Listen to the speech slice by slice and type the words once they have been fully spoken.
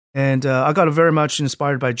And I got very much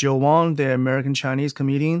inspired by Joe Wong, the American Chinese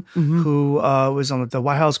comedian, who was on the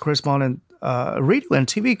White House correspondent, radio and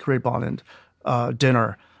TV correspondent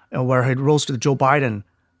dinner, where he roasted Joe Biden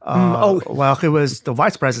while he was the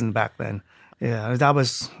vice president back then. Yeah, that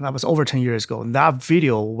was over 10 years ago. And that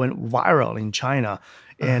video went viral in China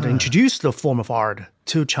and introduced the form of art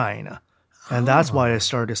to China. And that's why I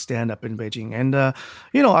started stand-up in Beijing. And,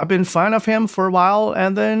 I've been a fan of him for a while.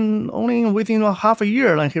 And then only within half a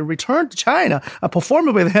year, like, he returned to China. I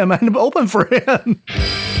performed with him and opened for him.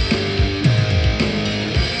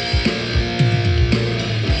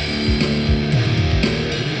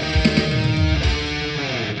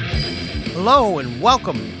 Hello and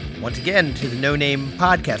welcome once again to the No Name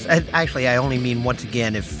Podcast. Actually, I only mean once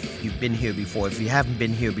again if you've been here before. If you haven't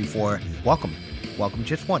been here before, welcome. Welcome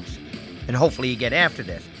just once. And hopefully you get after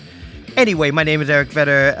this. Anyway, my name is Eric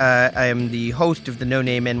Vetter. I am the host of the No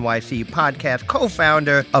Name NYC podcast,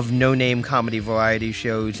 co-founder of No Name comedy variety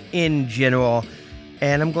shows in general.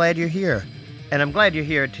 And I'm glad you're here. And I'm glad you're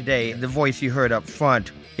here today. The voice you heard up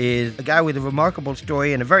front is a guy with a remarkable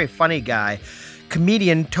story and a very funny guy,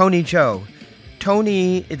 comedian Tony Chou.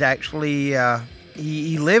 Tony is actually,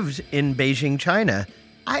 he lives in Beijing, China.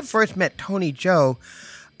 I first met Tony Chou.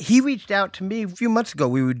 He reached out to me a few months ago.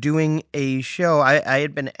 We were doing a show. I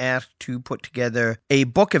had been asked to put together a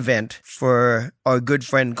book event for our good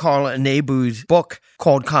friend Carl Anebu's book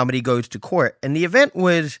called Comedy Goes to Court. And the event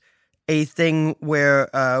was a thing where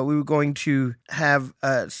we were going to have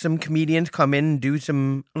some comedians come in and do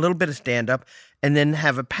a little bit of stand-up and then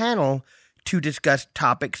have a panel to discuss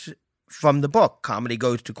topics from the book, Comedy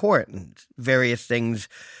Goes to Court, and various things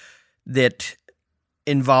that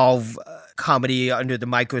involve comedy under the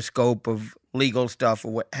microscope of legal stuff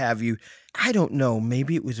or what have you. I don't know,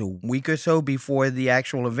 maybe it was a week or so before the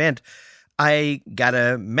actual event, I got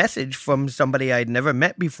a message from somebody I'd never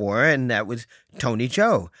met before, and that was Tony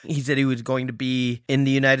Chou. He said he was going to be in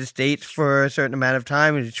the United States for a certain amount of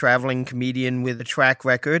time. He was a traveling comedian with a track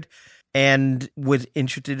record and was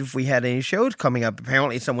interested if we had any shows coming up.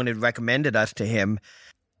 Apparently someone had recommended us to him.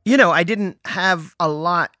 I didn't have a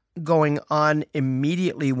lot going on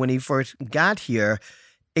immediately when he first got here,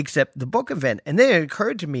 except the book event. And then it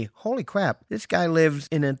occurred to me, holy crap, this guy lives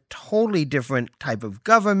in a totally different type of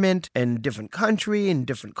government and different country and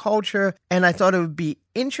different culture. And I thought it would be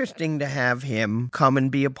interesting to have him come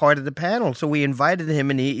and be a part of the panel. So we invited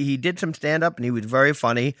him and he did some stand-up and he was very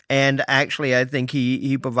funny. And actually, I think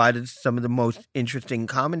he provided some of the most interesting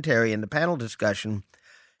commentary in the panel discussion.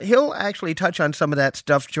 He'll actually touch on some of that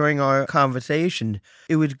stuff during our conversation.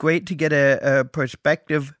 It was great to get a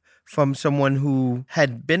perspective from someone who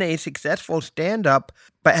had been a successful stand-up,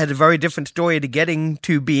 but had a very different story to getting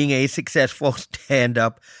to being a successful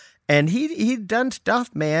stand-up. And he'd done stuff,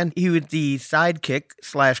 man. He was the sidekick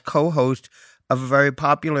 / co-host of a very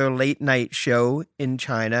popular late-night show in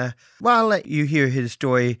China. Well, I'll let you hear his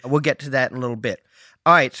story. We'll get to that in a little bit.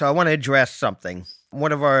 All right, so I want to address something.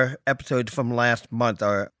 One of our episodes from last month,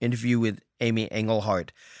 our interview with Amy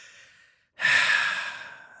Engelhardt.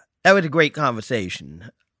 That was a great conversation.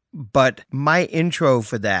 But my intro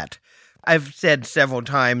for that, I've said several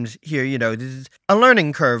times here, this is a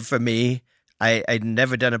learning curve for me. I'd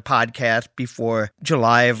never done a podcast before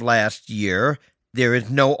July of last year. There is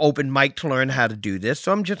no open mic to learn how to do this,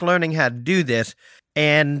 so I'm just learning how to do this.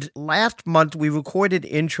 And last month, we recorded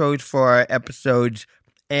intros for our episodes,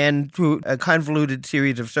 and through a convoluted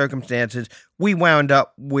series of circumstances, we wound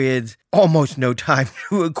up with almost no time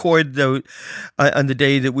to record those on the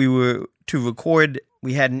day that we were to record.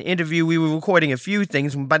 We had an interview. We were recording a few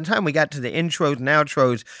things. And by the time we got to the intros and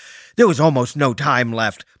outros, there was almost no time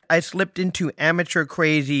left. I slipped into amateur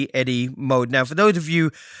Crazy Eddie mode. Now, for those of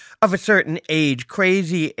you of a certain age,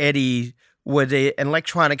 Crazy Eddie was an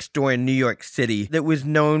electronics store in New York City that was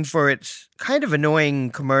known for its kind of annoying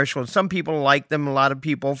commercials. Some people liked them. A lot of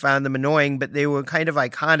people found them annoying, but they were kind of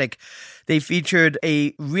iconic. They featured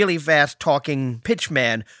a really fast talking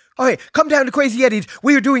pitchman. All right, come down to Crazy Eddie's.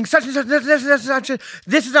 We are doing such and such, such.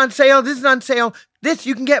 This is on sale. This is on sale. This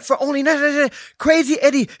you can get for only Crazy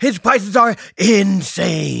Eddie. His prices are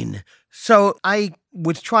insane. So I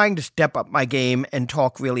was trying to step up my game and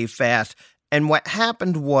talk really fast. And what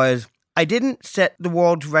happened was I didn't set the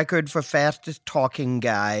world's record for fastest talking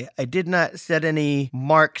guy. I did not set any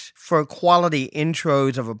marks for quality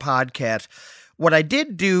intros of a podcast. What I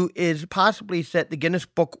did do is possibly set the Guinness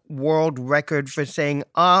Book World Record for saying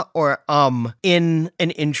or in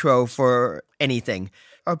an intro for anything.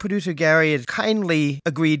 Our producer Gary has kindly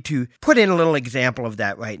agreed to put in a little example of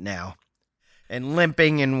that right now. And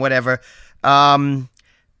limping and whatever. And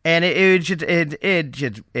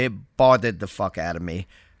it bothered the fuck out of me.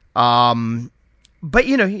 But,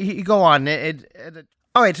 you go on.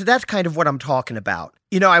 All right, so that's kind of what I'm talking about.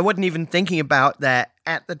 I wasn't even thinking about that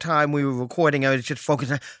at the time we were recording. I was just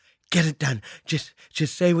focused on, get it done. Just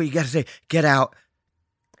say what you got to say. Get out.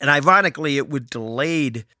 And ironically, it was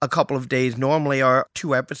delayed a couple of days. Normally, our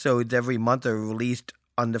 2 episodes every month are released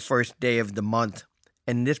on the first day of the month.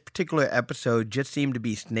 And this particular episode just seemed to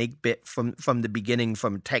be snake bit from the beginning,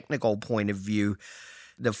 from a technical point of view.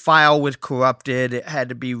 The file was corrupted. It had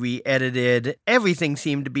to be re-edited. Everything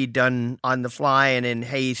seemed to be done on the fly and in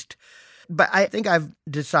haste. But I think I've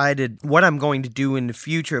decided what I'm going to do in the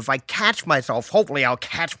future. If I catch myself, hopefully I'll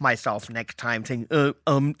catch myself next time saying,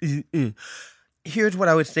 Here's what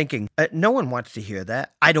I was thinking. No one wants to hear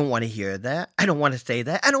that. I don't want to hear that. I don't want to say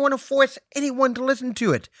that. I don't want to force anyone to listen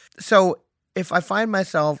to it. So if I find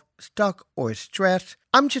myself stuck or stressed,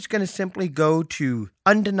 I'm just going to simply go to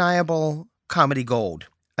undeniable comedy gold.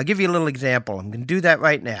 I'll give you a little example. I'm going to do that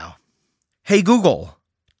right now. Hey, Google,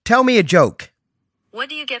 tell me a joke. What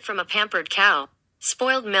do you get from a pampered cow?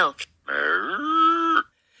 Spoiled milk.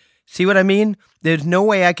 See what I mean? There's no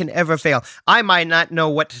way I can ever fail. I might not know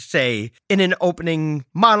what to say in an opening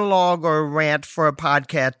monologue or rant for a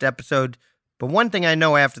podcast episode, but one thing I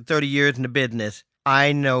know after 30 years in the business,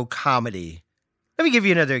 I know comedy. Let me give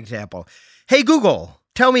you another example. Hey, Google,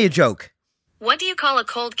 tell me a joke. What do you call a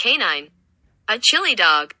cold canine? A chili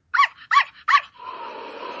dog.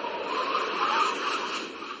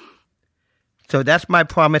 So that's my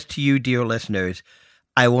promise to you, dear listeners.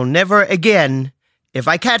 I will never again, if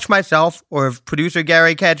I catch myself, or if producer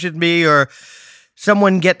Gary catches me, or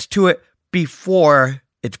someone gets to it before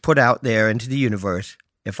it's put out there into the universe,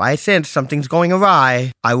 if I sense something's going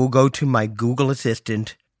awry, I will go to my Google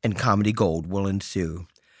Assistant and comedy gold will ensue.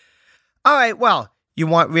 All right, well, you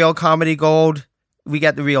want real comedy gold? We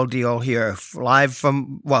got the real deal here, live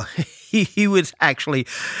from, he was actually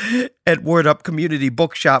at Word Up Community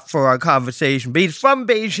Bookshop for our conversation, but he's from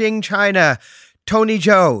Beijing, China. Tony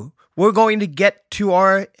Chou. We're going to get to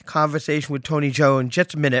our conversation with Tony Chou in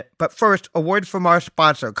just a minute, but first, a word from our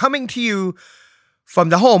sponsor, coming to you from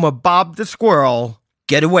the home of Bob the Squirrel,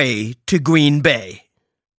 Getaway to Green Bay.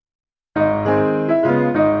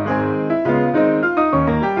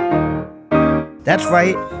 That's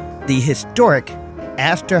right, the historic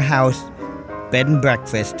Astor House Bed and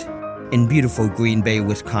Breakfast in beautiful Green Bay,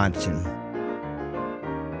 Wisconsin.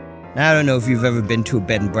 Now, I don't know if you've ever been to a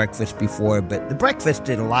bed and breakfast before, but the breakfast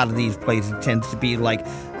at a lot of these places tends to be like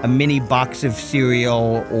a mini box of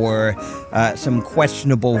cereal or some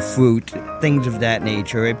questionable fruit, things of that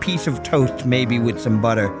nature, a piece of toast maybe with some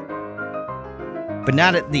butter. But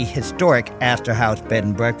not at the historic Astor House Bed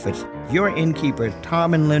and Breakfast. Your innkeepers,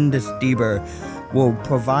 Tom and Linda Stieber, will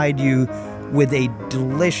provide you with a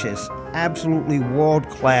delicious, absolutely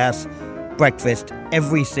world-class breakfast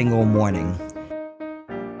every single morning.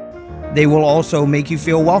 They will also make you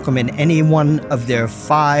feel welcome in any one of their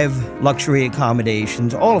 5 luxury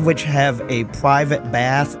accommodations, all of which have a private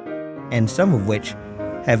bath and some of which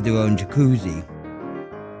have their own jacuzzi.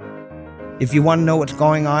 If you want to know what's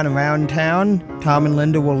going on around town, Tom and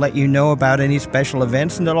Linda will let you know about any special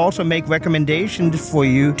events, and they'll also make recommendations for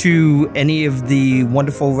you to any of the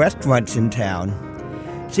wonderful restaurants in town.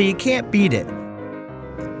 So you can't beat it.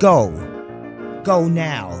 Go. Go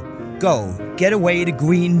now. Go. Get away to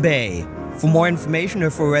Green Bay. For more information or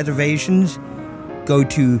for reservations, go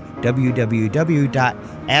to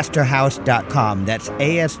www.astorhouse.com. That's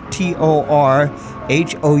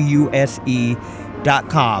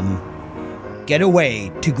ASTORHOUSE.com. Get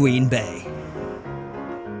away to Green Bay.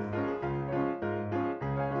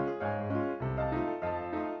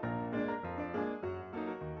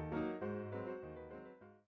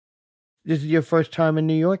 This is your first time in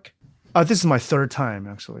New York? This is my 3rd time,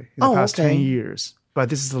 actually, in the past 10 years. But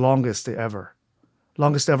this is the longest ever.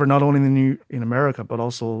 Longest ever, not only in America, but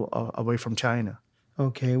also away from China.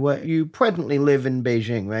 Okay, well, you presently live in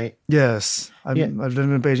Beijing, right? Yes. I've lived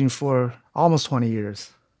in Beijing for almost 20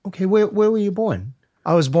 years. Okay, where were you born?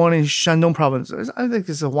 I was born in Shandong province. I think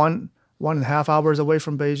it's 1.5 hours away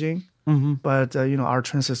from Beijing. Mm-hmm. But, our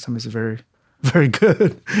train system is very, very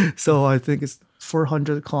good. So I think it's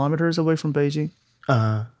 400 kilometers away from Beijing.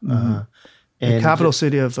 The capital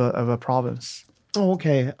city of a province. Oh,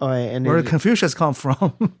 okay. All right. And where Confucius come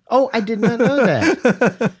from. Oh, I did not know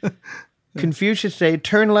that. Confucius say,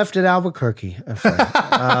 turn left at Albuquerque.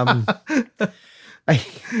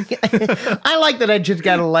 I like that I just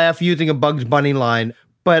got to laugh using a Bugs Bunny line.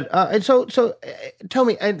 But so tell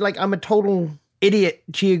me, I'm a total idiot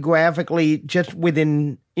geographically, just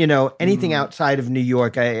within, anything outside of New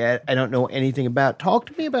York. I don't know anything about. Talk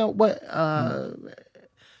to me about what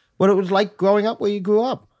it was like growing up where you grew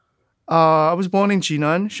up. I was born in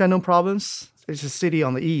Jinan, Shandong province. It's a city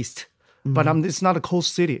on the east. But it's not a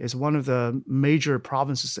coast city. It's one of the major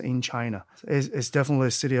provinces in China. It's definitely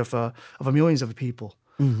a city of millions of people.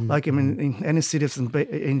 Like in any city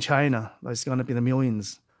in China, it's going to be the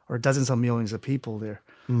millions or dozens of millions of people there.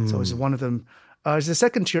 So it's one of them. It's a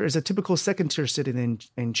second tier. It's a typical second tier city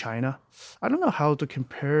in China. I don't know how to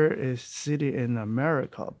compare a city in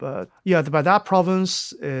America, but yeah, but that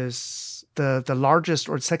province is the largest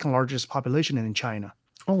or second largest population in China.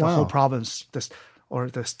 Oh, the wow. whole province, or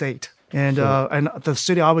the state. And the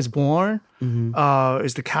city I was born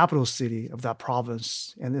is the capital city of that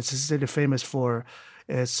province. And it's a city famous for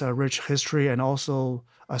its rich history and also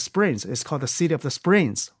springs. It's called the City of the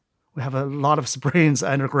Springs. We have a lot of springs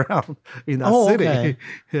underground in that city. Okay.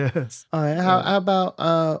 Yes. All right. How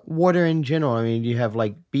about water in general? I mean, do you have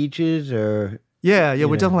like beaches or? Yeah,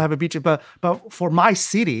 we definitely have a beach. But for my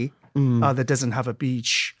city, that doesn't have a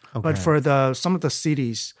beach. Okay. But for some of the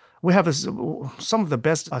cities, we have some of the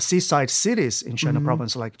best seaside cities in Shandong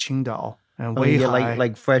province, like Qingdao and Weihai. You get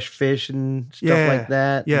like fresh fish and stuff like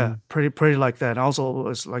that. Yeah, pretty like that. Also,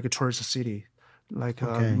 it's like a tourist city, like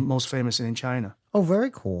most famous in China. Oh,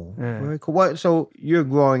 very cool. Yeah. Very cool. So you're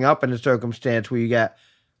growing up in a circumstance where you got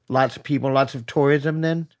lots of people, lots of tourism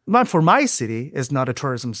then? Not for my city, it's not a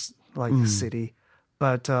tourism city.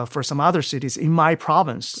 But for some other cities in my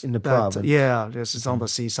province. In the province. Yeah, this is on the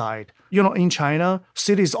seaside. In China,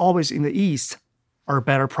 cities always in the east are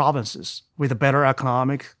better provinces with a better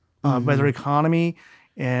better economy,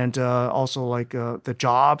 and also like the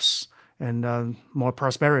jobs and more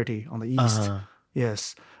prosperity on the east.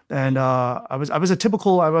 Yes. And I was a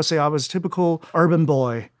typical urban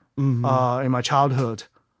boy in my childhood.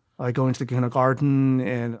 I go into the kindergarten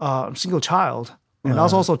and I'm a single child. And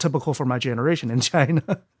that's also typical for my generation in China.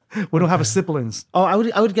 We don't have siblings. Oh, I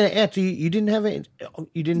was going to ask you didn't have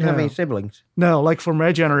any siblings. No, like for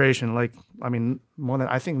my generation, more than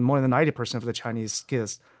 90% of the Chinese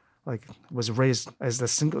kids was raised as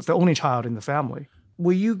the only child in the family.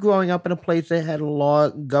 Were you growing up in a place that had a law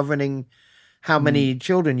governing how many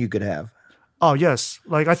children you could have? Oh, yes.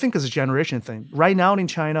 I think it's a generation thing. Right now in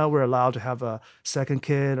China, we're allowed to have a second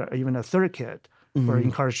kid or even a third kid. We're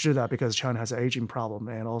encouraged to do that because China has an aging problem,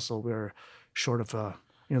 and also we're short of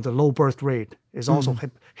the low birth rate is also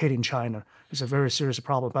hitting China. It's a very serious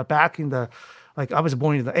problem. But back in I was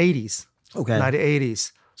born in the 80s,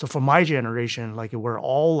 1980s. So for my generation, we're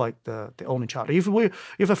all the only child.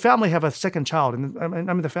 If a family have a second child,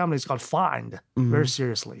 and the families got fined very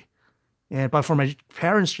seriously. But for my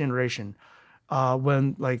parents' generation,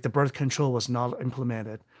 when the birth control was not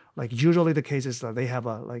implemented, usually the case is that they have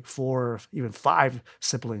 4 or even 5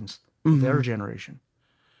 siblings in their generation.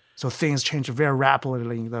 So things change very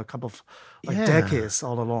rapidly in a couple of decades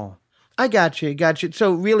all along. I got you.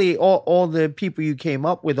 So really, all the people you came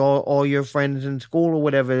up with, all your friends in school or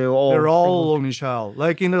whatever, they're all only child.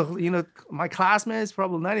 My classmates,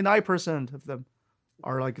 probably 99% of them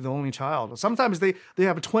are the only child. Sometimes they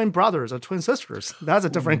have twin brothers or twin sisters. That's a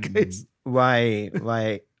different case. Right.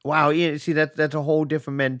 Wow, yeah, see, that's a whole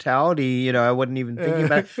different mentality. I wasn't even thinking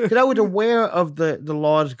about it. Because I was aware of the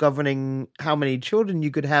laws governing how many children you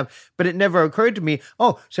could have, but it never occurred to me,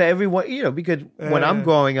 so everyone, because when I'm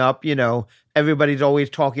growing up, everybody's always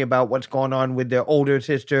talking about what's going on with their older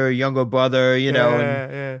sister, younger brother,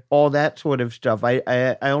 and all that sort of stuff.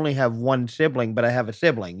 I only have one sibling, but I have a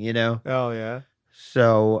sibling, Oh, yeah.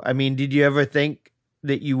 So, I mean, did you ever think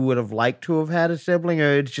that you would have liked to have had a sibling,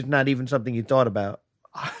 or it's just not even something you thought about?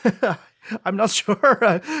 I'm not sure.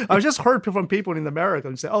 I just heard from people in America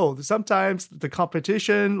and say, sometimes the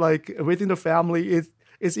competition within the family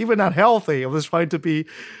is even not healthy. I was trying to be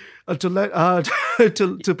let the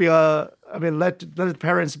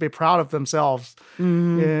parents be proud of themselves.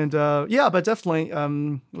 And but definitely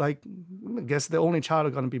I guess the only child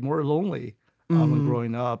are going to be more lonely when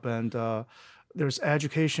growing up, and there's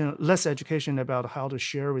less education about how to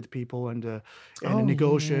share with people and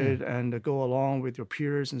negotiate and go along with your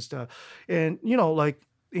peers and stuff. And,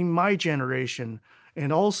 in my generation,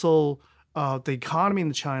 and also the economy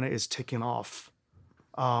in China is taking off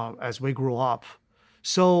as we grow up.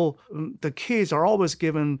 So the kids are always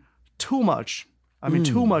given too much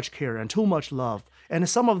care and too much love. And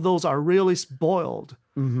some of those are really spoiled,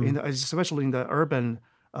 especially in the urban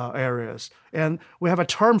areas. And we have a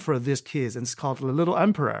term for these kids, and it's called the little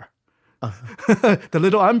emperor. The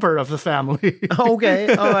little emperor of the family.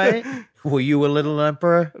 Okay, all right. Were you a little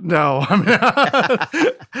emperor? No,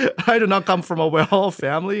 I do not come from a well-off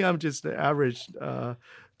family. I'm just an average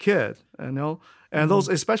kid, And those,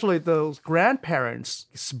 especially those grandparents,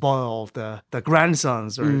 spoil the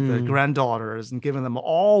grandsons or the granddaughters and giving them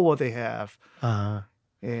all what they have.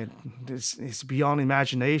 And it's beyond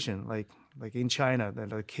imagination. Like in China,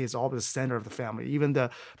 the kids are always the center of the family. Even the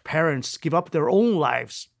parents give up their own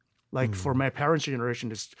lives. Like for my parents'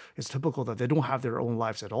 generation, it's typical that they don't have their own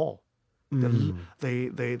lives at all.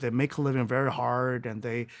 They make a living very hard, and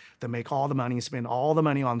they make all the money, spend all the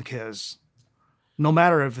money on the kids. No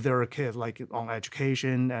matter if they're a kid, like on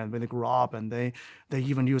education, and when they grow up, and they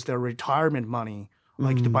even use their retirement money,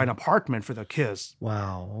 like to buy an apartment for their kids.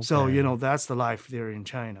 Wow. Okay. So, that's the life there in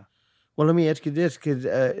China. Well, let me ask you this, because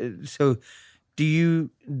so do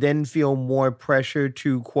you then feel more pressure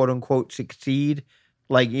to quote unquote succeed?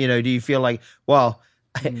 Like, do you feel like, well,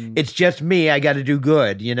 it's just me, I got to do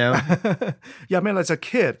good, Yeah, as a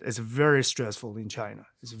kid, it's very stressful in China.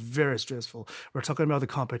 It's very stressful. We're talking about the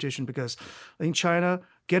competition because in China,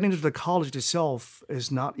 getting into the college itself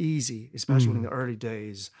is not easy, especially in the early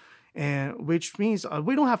days. And which means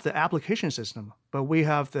we don't have the application system, but we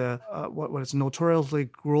have the what is notoriously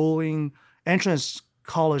growing entrance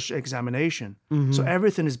college examination. So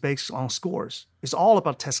everything is based on scores. It's all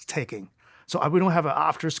about test taking. So we don't have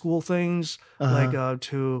after school things like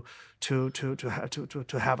to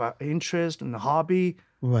have an interest and a hobby.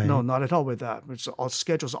 Right. No, not at all with that. Our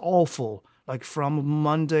schedule's all full, like from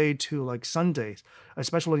Monday to like Sundays,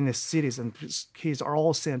 especially in the cities. And kids are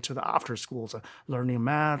all sent to the after schools, learning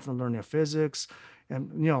math and learning physics,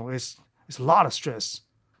 and it's a lot of stress.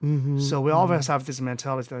 So we always have this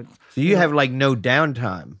mentality that. So you have like no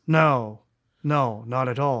downtime. No, not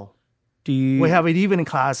at all. We have evening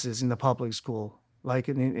classes in the public school, like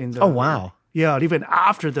in the. Oh wow! Yeah, even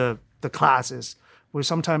after the classes, we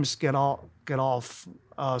sometimes get off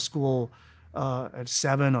school at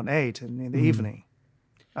 7 or 8 in the evening.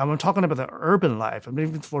 I'm talking about the urban life. I mean,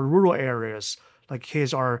 even for rural areas, like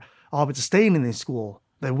kids are always staying in the school.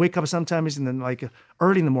 They wake up sometimes like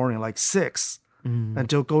early in the morning, like 6,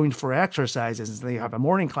 until going for exercises. They have a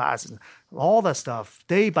morning class, all that stuff,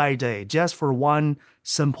 day by day, just for one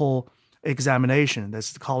simple examination.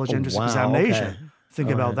 That's the college entrance examination. Okay.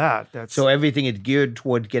 Think about that. So everything is geared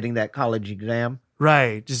toward getting that college exam?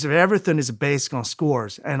 Right. Just everything is based on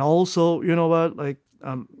scores. And also, like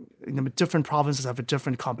different provinces have a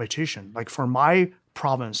different competition. Like for my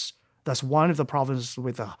province, that's one of the provinces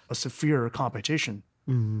with a severe competition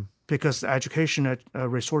because the education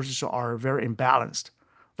resources are very imbalanced.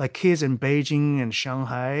 Like kids in Beijing and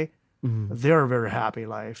Shanghai, they're a very happy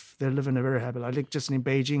life. They're living a very happy life. Like just in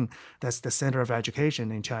Beijing, that's the center of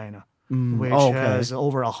education in China, which has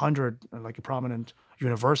over 100 like prominent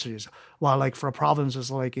universities. While like for provinces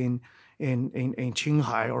like in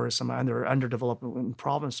Qinghai or some underdeveloped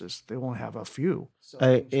provinces, they won't have a few. So,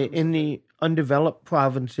 in the undeveloped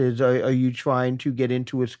provinces, are you trying to get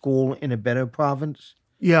into a school in a better province?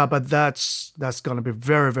 Yeah, but that's going to be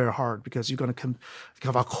very, very hard because you're going to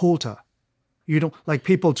have a quota. You don't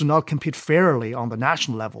people do not compete fairly on the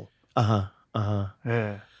national level.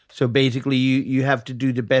 Yeah. So basically, you have to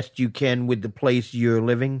do the best you can with the place you're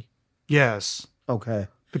living. Yes. Okay.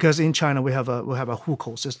 Because in China we have a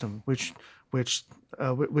hukou system, which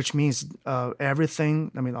means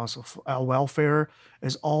everything. I mean, also our welfare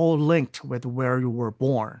is all linked with where you were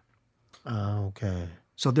born. Okay.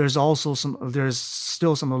 So there's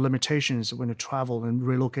still some limitations when you travel and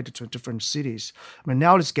relocate to different cities. I mean,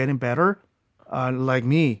 now it's getting better. Like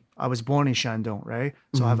me, I was born in Shandong, right?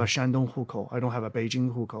 So I have a Shandong hukou. I don't have a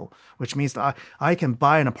Beijing hukou, which means that I can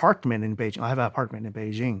buy an apartment in Beijing. I have an apartment in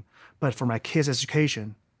Beijing. But for my kids'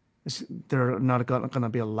 education, they're not going to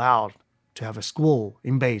be allowed to have a school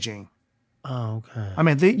in Beijing. Oh, okay. I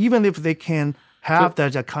mean, even if they can have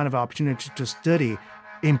that kind of opportunity to study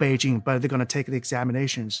in Beijing, but they're going to take the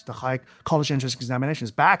examinations, the high college entrance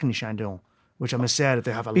examinations back in Shandong, which I'm sad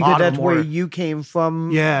they have a lot more. Because that's where you came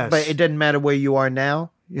from? Yes. But it doesn't matter where you are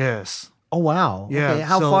now? Yes. Oh, wow. Yeah. Okay.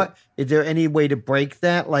 How far? Is there any way to break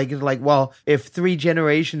that? Well, if 3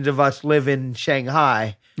 generations of us live in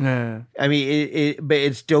Shanghai, I mean, but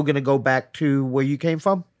it's still going to go back to where you came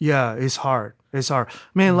from? Yeah, it's hard. It's hard.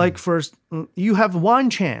 I mean, first, you have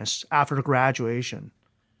one chance after graduation.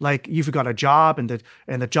 Like if you got a job and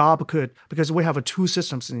the job because we have 2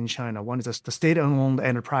 systems in China. One is the state-owned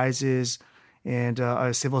enterprises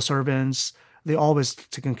and civil servants. They always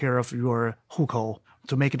taking care of your hukou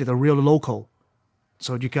to make it the real local.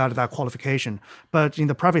 So you got that qualification. But in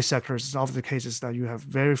the private sectors, it's often the case is that you have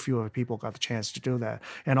very few people got the chance to do that.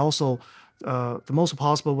 And also, the most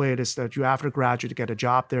possible way is that you after graduate get a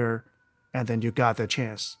job there, and then you got the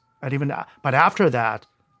chance. But after that,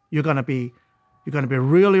 you're gonna be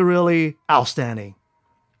really, really outstanding.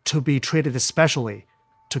 to be treated especially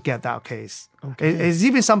to get that case. It's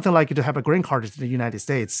even something like to have a green card in the United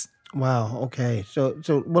States. Wow. Okay. So,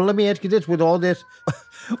 well, let me ask you this: with all this,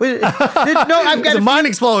 I've got the mind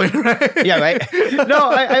exploding, right? Yeah, right. No,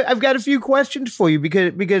 I've got a few questions for you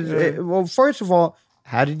because, well, first of all,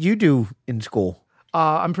 how did you do in school?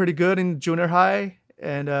 I'm pretty good in junior high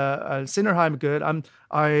and senior high. I'm good.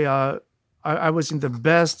 I was in the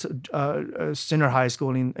best senior high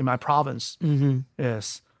school in my province. Mm-hmm.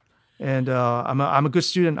 Yes. And I'm a good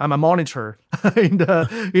student. I'm a monitor in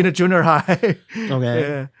the junior high. Okay.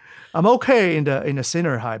 Yeah. I'm okay in the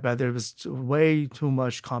senior high, but there was way too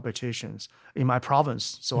much competitions in my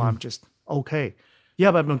province, so I'm just okay.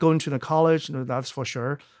 Yeah, but I'm going to the college. That's for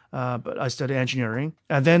sure. But I studied engineering,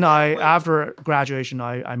 and then after graduation,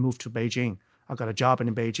 I moved to Beijing. I got a job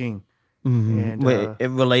in Beijing. Mm-hmm. And, Wait, it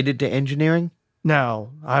related to engineering?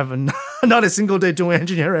 No, I haven't. Not a single day doing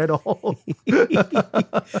engineering at all.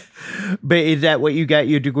 But is that what you got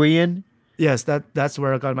your degree in? Yes, that's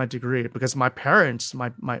where I got my degree because my parents,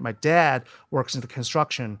 my dad works in the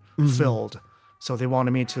construction field. So they wanted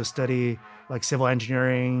me to study like civil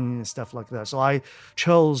engineering and stuff like that. So I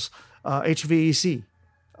chose HVAC,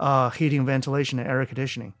 heating, ventilation, and air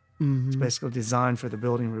conditioning. It's basically designed for the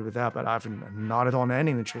building with that, but I've not at all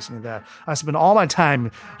any interest in that. I spent all my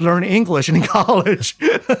time learning English in college.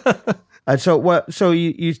 So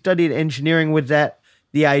you studied engineering. Was that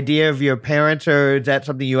the idea of your parents, or is that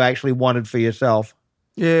something you actually wanted for yourself?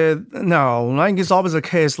 Yeah, no, like it's always the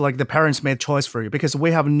case, like the parents made choice for you because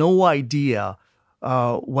we have no idea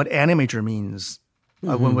what any major means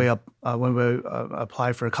when we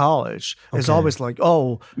apply for college. Okay. It's always like,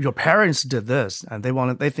 oh, your parents did this, and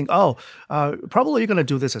they think, oh, probably you're gonna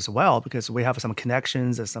do this as well because we have some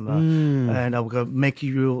connections and some, and we'll make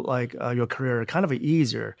you like your career kind of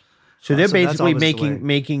easier. So they're basically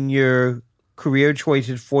making your career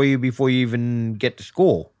choices for you before you even get to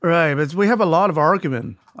school. Right, but we have a lot of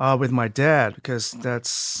argument with my dad because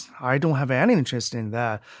I don't have any interest in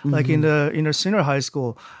that. Like in the senior high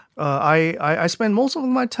school, I spend most of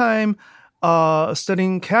my time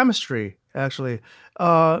studying chemistry, actually.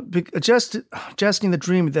 Just in the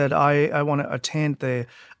dream that I want to attend the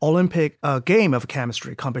Olympic game of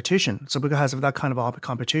chemistry competition. So because of that kind of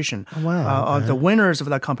competition, the winners of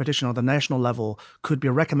that competition on the national level could be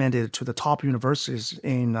recommended to the top universities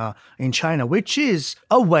in China, which is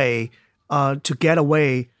a way to get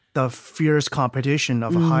away the fierce competition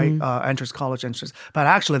of high entrance college entrance. But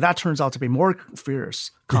actually, that turns out to be more fierce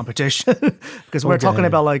competition because we're talking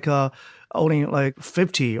about like only like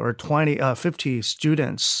 50 or 50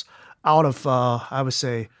 students out of, I would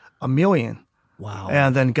say, 1 million. Wow.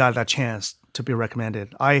 And then got that chance to be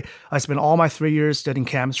recommended. I spent all my 3 years studying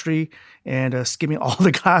chemistry and skipping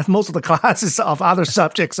most of the classes of other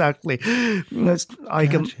subjects, actually.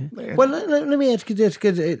 Well, let me ask you this,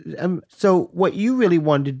 because so what you really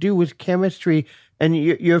wanted to do was chemistry, and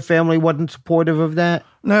your family wasn't supportive of that?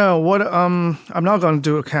 No, I'm not going to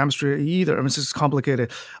do chemistry either. I mean, it's just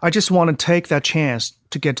complicated. I just want to take that chance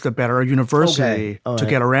to get to the better university, to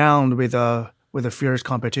get around with a fierce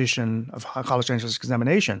competition of college entrance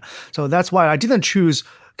examination. So that's why I didn't choose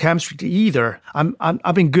chemistry either.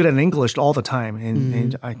 I've been good at English all the time,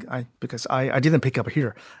 and because I didn't pick up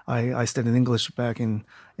here. I studied English back in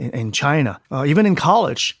China. Even in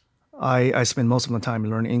college, I spent most of my time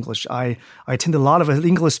learning English. I attended a lot of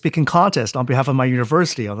English speaking contests on behalf of my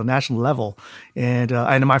university on the national level, and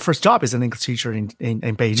my first job is an English teacher in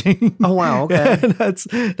Beijing. Oh wow! Okay,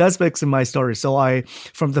 that's basically my story. So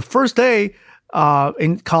from the first day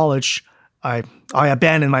in college, I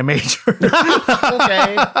abandoned my major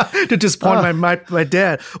to disappoint my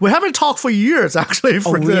dad. We haven't talked for years, actually.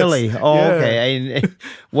 For this. Really? Oh, yeah. Okay. I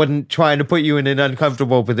wasn't trying to put you in an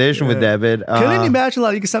uncomfortable position with that, but can you imagine?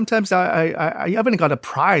 Like sometimes I even got a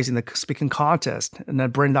prize in the speaking contest, and I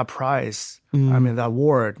bring that prize. I mean that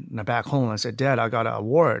award, and back home I said, "Dad, I got an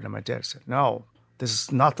award," and my dad said, "No, this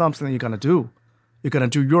is not something that you're gonna do. You're gonna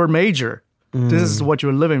do your major. This is what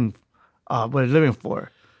you're living for."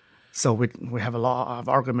 So we have a lot of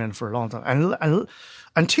argument for a long time, and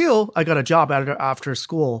until I got a job after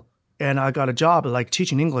school, and I got a job like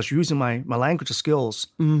teaching English using my language skills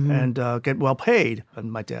and get well paid. And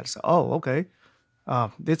my dad said, "Oh, okay,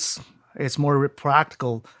 it's more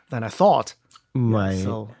practical than I thought." Right.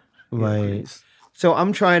 Yeah, right. So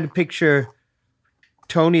I'm trying to picture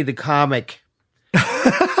Tony the comic.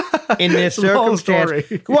 In this circumstance,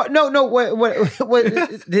 what I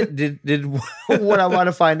want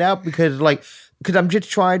to find out because I'm just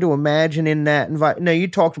trying to imagine in that environment. Now you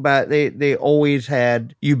talked about they always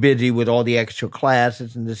had you busy with all the extra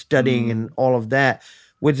classes and the studying and all of that,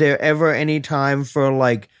 Was there ever any time for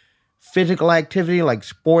like physical activity, like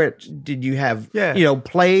sports? Did you have,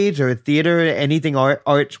 plays or theater, anything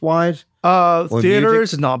arts wise?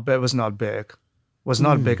 Theaters was not big. Was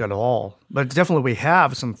not big at all. But definitely we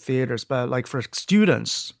have some theaters, but like for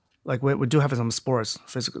students, like we do have some sports,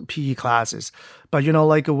 physical PE classes. But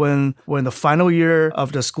like when the final year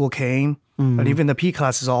of the school came, and even the PE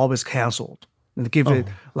classes are always canceled. And give it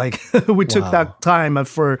like we took that time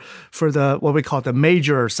for the what we call the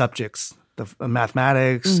major subjects, the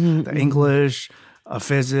mathematics, the English,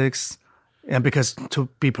 physics, and because to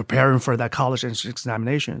be preparing for that college entrance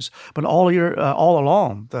examinations. But all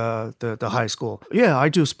along the high school, I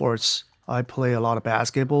do sports. I play a lot of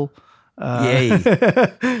basketball. Yay!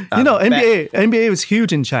 NBA is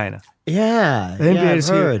huge in China. Yeah, the NBA is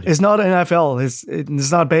huge. It's not NFL.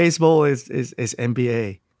 It's not baseball. It's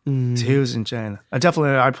NBA. It's huge in China.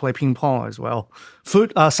 I play ping pong as well.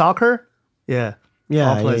 Soccer. Yeah.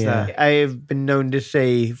 That. I have been known to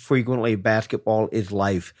say frequently, basketball is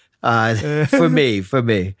life. For me.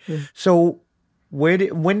 So,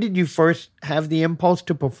 when did you first have the impulse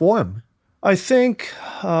to perform? I think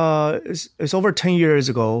it's over 10 years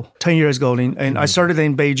ago. 10 years ago, and I started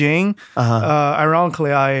in Beijing.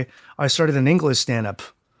 Ironically, I started an English stand-up,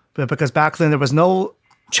 but because back then there was no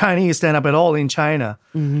Chinese stand-up at all in China.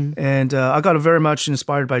 And I got very much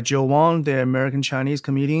inspired by Joe Wong, the American Chinese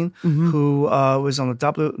comedian, who was on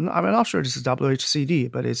the I'm not sure this is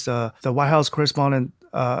WHCD, but it's the White House correspondent,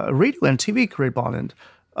 radio and TV correspondent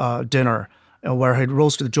dinner, where he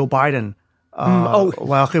roasted Joe Biden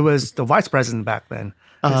while he was the vice president back then.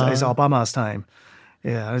 It's Obama's time.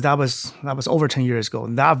 Yeah, that was over 10 years ago.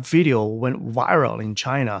 And that video went viral in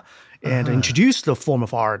China and introduced the form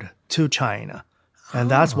of art to China. And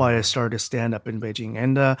that's why I started stand-up in Beijing.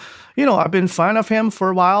 And, I've been a fan of him for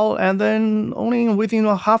a while. And then only within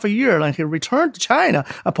half a year, like he returned to China.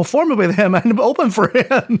 I performed with him and opened for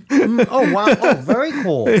him. Oh, wow. Oh, very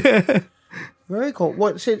cool. Very cool.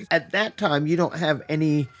 Well, since at that time, you don't have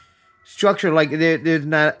any structure, like there's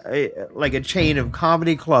not like a chain of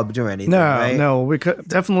comedy clubs or anything, right? No. We could,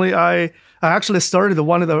 definitely, I actually started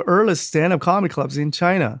one of the earliest stand-up comedy clubs in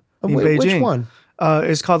China, in Beijing. Which one?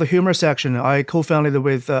 It's called the Humor Section. I co-founded it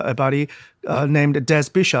with a buddy named Des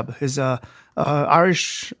Bishop. He's an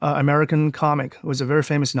Irish-American comic who was very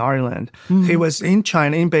famous in Ireland. He was in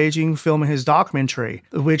China, in Beijing, filming his documentary,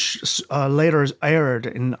 which later aired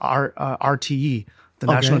in RTE, the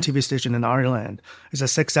national TV station in Ireland. It's a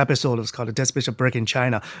 6 episode. It's called Des Bishop Breaking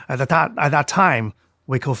China. At that time,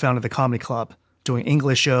 we co-founded the comedy club, doing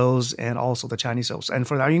English shows and also the Chinese shows. And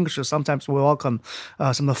for our English shows, sometimes we welcome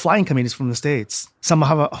some of the flying comedians from the States. Some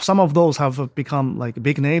of those have become like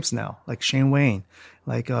big names now, like Shane Wayne,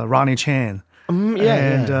 like Ronnie Chan,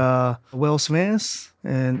 Will Smith,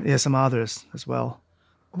 and some others as well.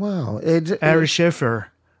 Wow. Ari Schiffer,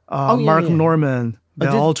 Mark Norman, they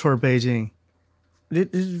all tour Beijing. This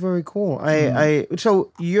is very cool.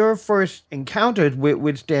 So your first encounters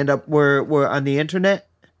with stand-up were on the internet?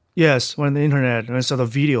 Yes, we're on the internet and saw the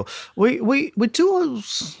video. We do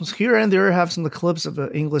here and there have some of the clips of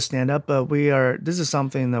the English stand-up, but this is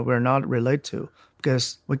something that we're not related to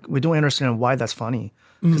because we don't understand why that's funny.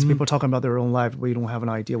 Because people talking about their own life, we don't have an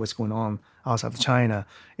idea what's going on outside of China.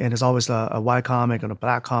 And there's always a white comic and a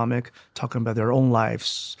black comic talking about their own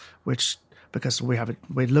lives, because we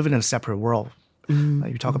live in a separate world.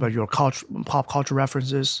 You talk about your pop culture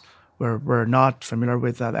references, we're not familiar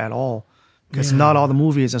with that at all. Because not all the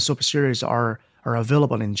movies and super series are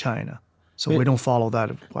available in China, so we don't follow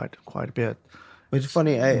that quite a bit. It's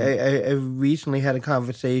funny. I recently had a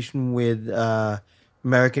conversation with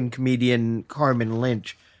American comedian Carmen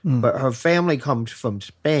Lynch, but her family comes from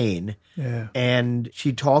Spain, and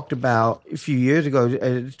she talked about a few years ago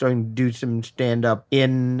starting to do some stand up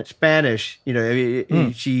in Spanish.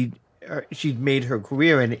 She'd made her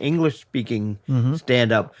career in English speaking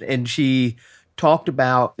stand up, and she talked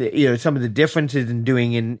about some of the differences in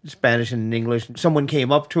doing in Spanish and in English. Someone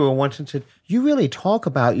came up to her once and said, "You really talk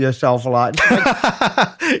about yourself a lot."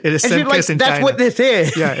 It is same case in That's China. what this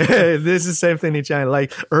is. Yeah, this is the same thing in China.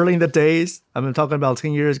 Like early in the days, I'm talking about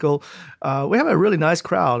 10 years ago, we have a really nice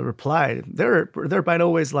crowd replied. They're by no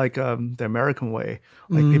ways like the American way.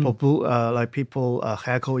 Like people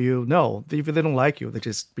heckle you. No, if they don't like you, they're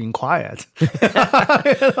just being quiet.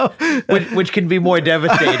 Which can be more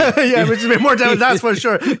devastating. Yeah, which can be more devastating. That's for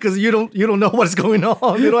sure. Because you don't know what's going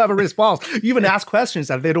on. You don't have a response. You even ask questions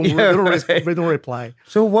that they don't reply.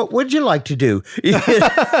 So what would you like to do?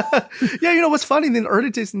 Yeah, what's funny in the early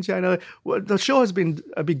days in China, the show has been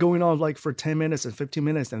going on like for 10 minutes and 15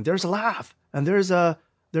 minutes, and there's a laugh and there's a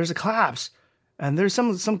claps. And there's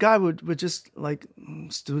some guy would just like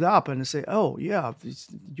stood up and say, "Oh yeah,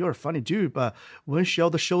 you're a funny dude, but when shall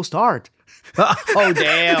the show start?" Oh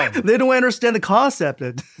damn! They don't understand the concept.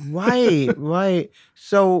 Right.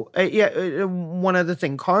 So one other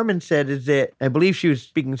thing Carmen said is that I believe she was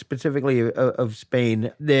speaking specifically of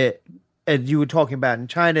Spain, that as you were talking about in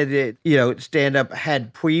China, that stand-up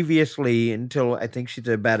had previously, until I think she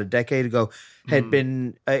said about a decade ago, had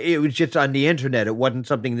been it was just on the internet. It wasn't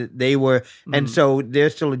something that they were, and so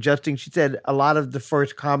they're still adjusting. She said a lot of the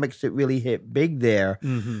first comics that really hit big there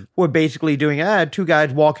were basically doing two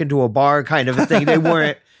guys walk into a bar kind of a thing. They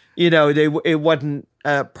weren't, it wasn't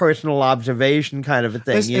a personal observation kind of a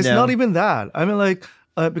thing. It's not even that. I mean,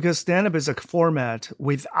 because stand-up is a format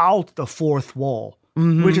without the fourth wall.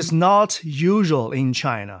 Which is not usual in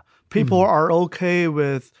China. People are okay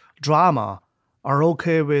with drama, are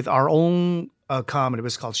okay with our own comedy.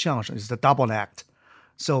 It's called 相声. It's the double act.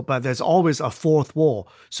 So, but there's always a fourth wall.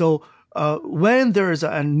 So when there's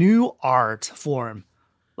a new art form,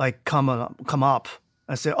 like come up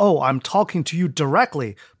and say, "Oh, I'm talking to you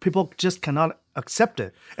directly," people just cannot accept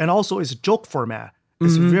it. And also, it's a joke format.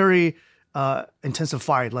 It's very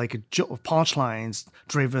intensified, like punchlines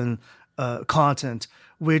driven content,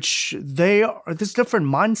 which this different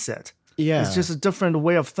mindset. Yeah. It's just a different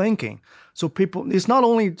way of thinking. So it's not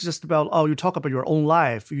only just about, you talk about your own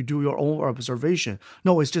life, you do your own observation.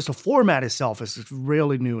 No, it's just a format itself. It's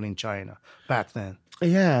really new in China back then.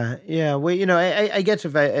 Yeah. Well, I guess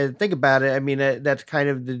if I think about it, I mean, that's kind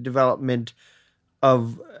of the development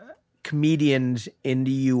of comedians in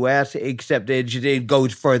the U.S., except it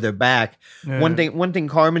goes further back. Yeah. One thing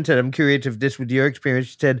Carmen said, I'm curious if this was your experience,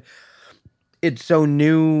 she said, it's so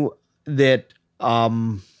new that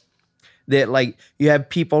like you have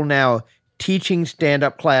people now teaching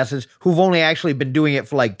stand-up classes who've only actually been doing it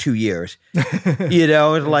for like 2 years.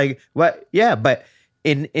 It's like, what? Yeah, but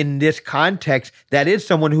in this context, that is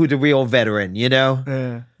someone who's a real veteran.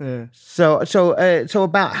 Yeah. So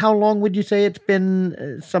about how long would you say it's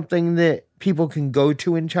been something that people can go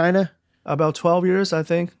to in China? About 12 years, I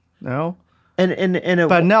think. No.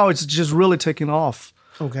 But now it's just really taking off.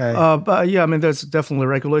 Okay. But yeah, I mean, there's definitely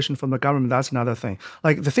regulation from the government. That's another thing.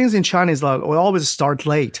 Like the things in China is like we always start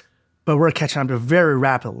late, but we're catching up very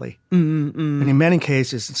rapidly. And in many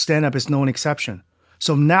cases, stand-up is no exception.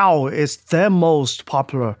 So now it's the most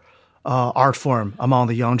popular art form among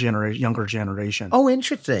the younger generation. Oh,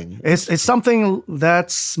 interesting. It's something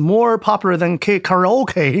that's more popular than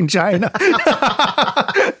karaoke in China.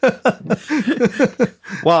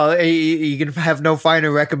 Well, you can have no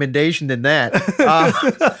finer recommendation than that.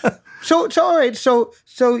 So all right. So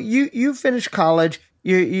you finish college.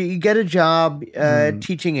 You get a job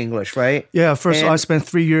teaching English, right? Yeah, first I spent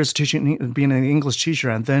 3 years being an English teacher,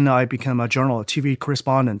 and then I became a TV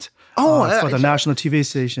correspondent for the national TV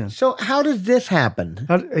station. So how does this happen?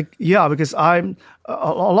 Because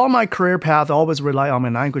along my career path, I always rely on my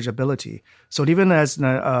language ability. So even as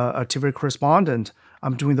a TV correspondent,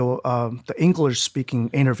 I'm doing the English-speaking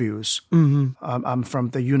interviews. I'm from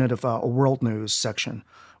the unit of World News section,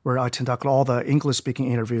 where I conduct all the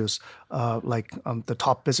English-speaking interviews, like the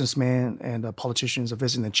top businessmen and politicians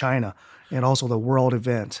visiting China, and also the world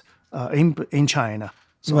event in China.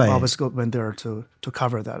 So I always went there to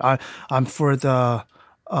cover that. I'm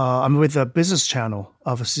with the business channel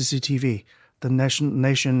of CCTV, the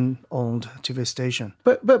nation-owned TV station.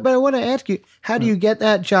 But I want to ask you, how do you get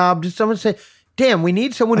that job? Did someone say, "Damn, we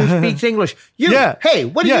need someone who speaks English"? Hey,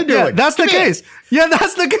 what are you doing? Yeah, that's the case. Yeah,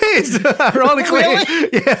 that's the case. Ironically. Really?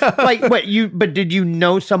 Yeah. Like, but did you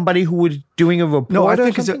know somebody who was doing a report? No, I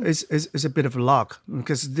think it's a bit of luck,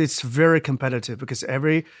 because it's very competitive, because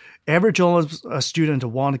every journalist student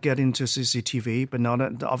want to get into CCTV, but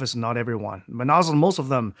obviously not everyone. But also most of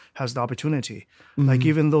them has the opportunity. Like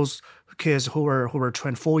even those kids who were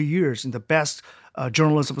trained 4 years in the best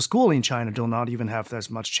journalism school in China do not even have as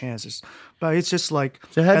much chances. But it's just like,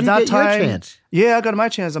 so how did you get your chance? Yeah, I got my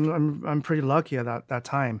chance. I'm pretty lucky at that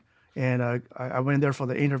time, and I went there for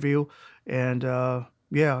the interview, and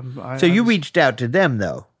So you reached out to them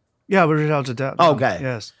though? Yeah, we reached out to them. Okay.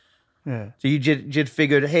 Yes. Yeah. So you just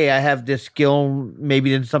figured, hey, I have this skill. Maybe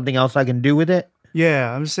there's something else I can do with it.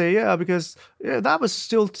 Yeah, I'm saying because that was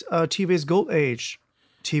still TV's gold age.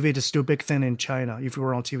 TV is still big thing in China. If you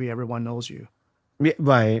were on TV, everyone knows you. Yeah,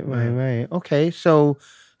 right. Okay, so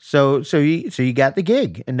you got the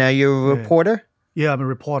gig, and now you're a reporter? Yeah, I'm a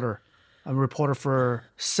reporter. I'm a reporter for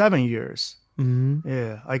 7 years. Mm-hmm.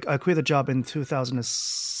 Yeah, I quit the job in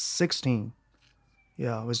 2016.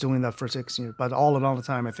 Yeah, I was doing that for 6 years. But all along the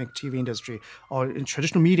time, I think TV industry, or in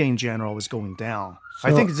traditional media in general, was going down.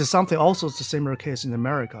 I think it's something also, it's a similar case in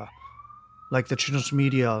America. like the traditional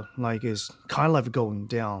media like is kind of like going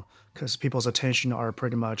down because people's attention are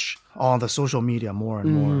pretty much on the social media more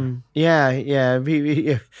and more.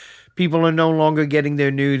 Yeah. People are no longer getting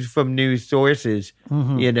their news from news sources,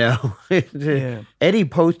 you know. Yeah. Eddie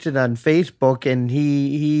posted on Facebook, and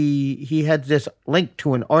he had this link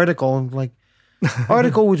to an article, and like,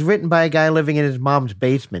 article was written by a guy living in his mom's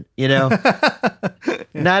basement, you know.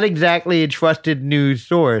 Not exactly a trusted news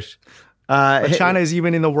source. But China is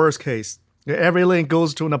even in the worst case. Every link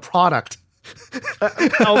goes to a product.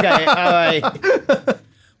 Okay, all right.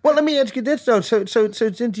 Well, let me ask you this though. So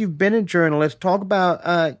since you've been a journalist, talk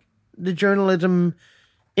about the journalism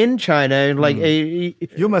in China. Like,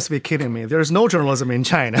 you must be kidding me. There's no journalism in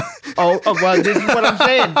China. oh, well, this is what I'm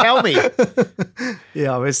saying. Tell me.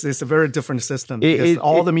 Yeah, it's a very different system because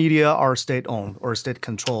all the media are state-owned or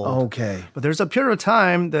state-controlled. Okay. But there's a period of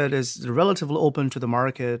time that is relatively open to the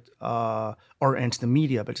market or into the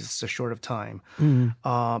media, but it's a short of time.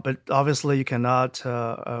 But obviously, you cannot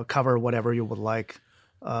cover whatever you would like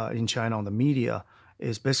in China on the media.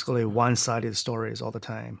 Is basically one-sided stories all the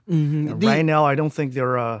time. And right now, I don't think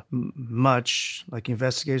there are much like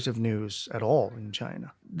investigative news at all in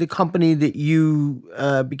China. The company that you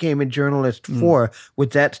became a journalist for, was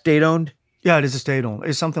that state-owned? Yeah, it is a state-owned.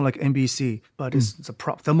 It's something like NBC, but it's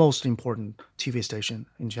the most important TV station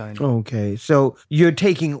in China. Okay, so you're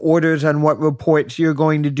taking orders on what reports you're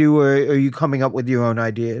going to do, or are you coming up with your own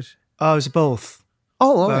ideas? It's both.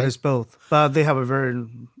 Oh, okay. It's both. But they have a very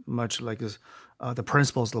much like this. The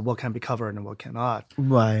principles of what can be covered and what cannot.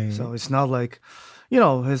 Right. So it's not like,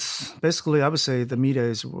 it's basically, I would say the media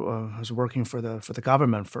is working for the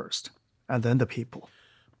government first and then the people.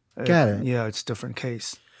 Got it. Yeah, it's a different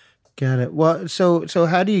case. Got it. Well, so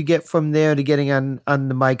how do you get from there to getting on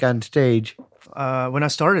the mic on stage? When I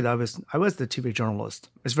started, I was the TV journalist.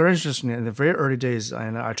 It's very interesting. In the very early days,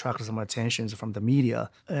 and I attracted some attention from the media,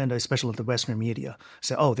 and especially the Western media.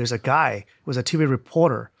 Say, there's a guy who was a TV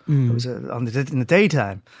reporter who was in the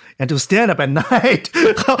daytime, and to stand up at night.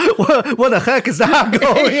 What the heck is that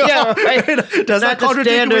going on? Right. Does that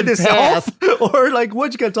contradict with itself? Or like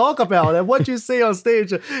what you can talk about and what you say on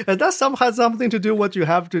stage? And that somehow has something to do what you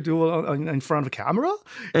have to do in front of a camera?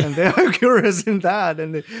 And they're curious in that,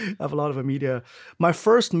 and they have a lot of media. My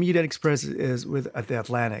first media experience is with the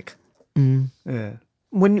Atlantic. Yeah.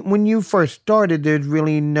 When you first started, there's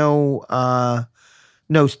really no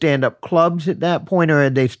stand-up clubs at that point, or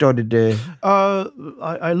had they started to?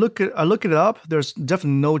 I look it up. There's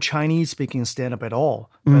definitely no Chinese-speaking stand-up at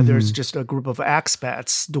all. There's just a group of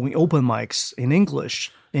expats doing open mics in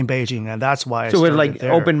English in Beijing, and that's why. So it's like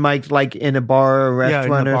there. Open mics, like in a bar or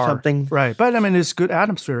restaurant or something, right? But I mean, it's good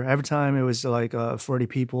atmosphere. Every time it was like 40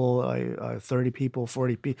 people, 30 people,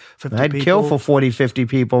 40 people, 50 I'd people. kill for 40, 50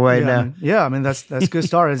 people now. I mean that's a good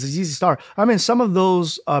start. It's an easy start. I mean, some of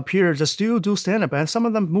those peers just still do stand-up, and some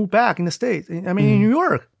of them move back in the States. I mean, in New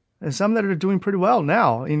York, and some that are doing pretty well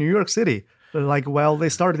now in New York City. They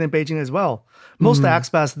started in Beijing as well. Most of the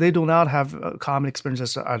expats, they do not have common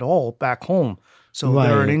experiences at all back home. So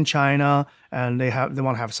they're in China and they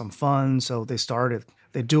want to have some fun. So they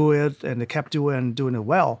do it and they kept doing it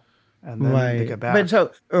well. And then they get back. But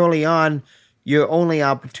so early on, your only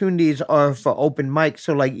opportunities are for open mics.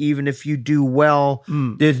 So like even if you do well,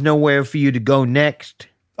 there's nowhere for you to go next.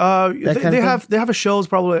 They have shows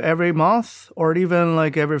probably every month or even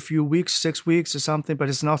like every few weeks, 6 weeks or something, but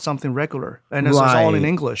it's not something regular. And it's all in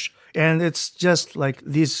English. And it's just like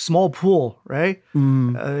these small pool, right?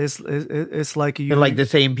 It's like They're like the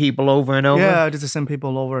same people over and over? Yeah, it's the same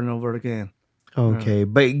people over and over again. Okay,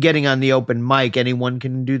 but getting on the open mic, anyone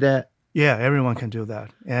can do that? Yeah, everyone can do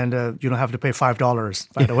that. And you don't have to pay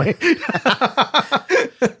 $5, by the way.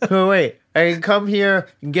 Oh, wait, I can come here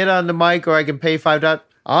and get on the mic or I can pay $5?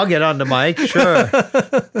 I'll get on the mic, sure.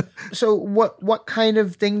 So what kind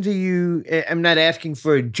of things are you, I'm not asking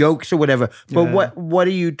for jokes or whatever, but what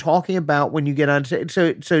are you talking about when you get on stage?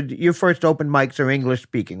 So your first open mics are English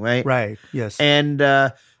speaking, right? Right, yes. And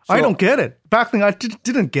I don't get it. Back then, I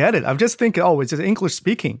didn't get it. I'm just thinking, it's just English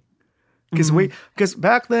speaking. Because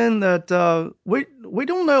back then that we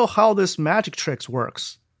don't know how this magic tricks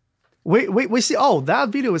works. We see, that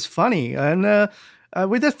video is funny, and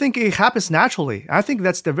we just think it happens naturally. I think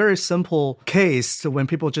that's the very simple case when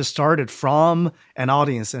people just started from an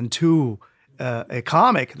audience and to a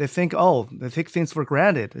comic. They think, they take things for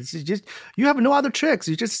granted. It's just you have no other tricks.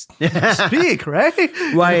 You just speak, right?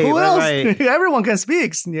 Right. Who else? Right. Everyone can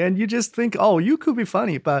speak, and you just think, you could be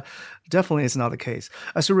funny, but definitely it's not the case.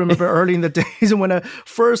 I still remember early in the days when I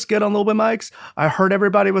first get on open mics, I heard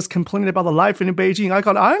everybody was complaining about the life in Beijing. I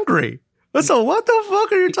got angry. So what the fuck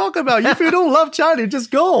are you talking about? If you don't love China,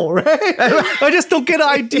 just go, right? I just don't get an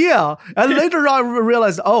idea. And later on, I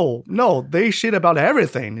realized, oh, no, they shit about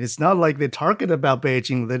everything. It's not like they target about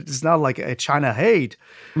Beijing. It's not like a China hate.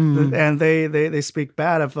 And they speak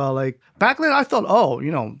bad of, back then I thought, oh,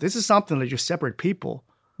 this is something that you separate people.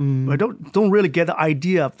 But I don't really get the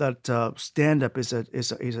idea of that stand-up is a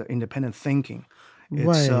independent thinking.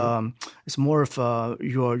 It's more of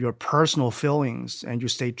your personal feelings, and you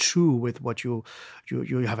stay true with what you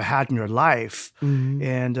have had in your life.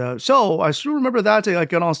 And so I still remember that day I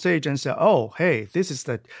get on stage and say, "Oh, hey, this is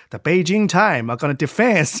the Beijing time. I'm gonna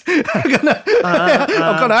defense. I'm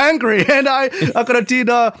gonna angry, and I'm gonna do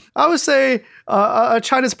I would say a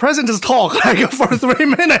Chinese president's talk for 3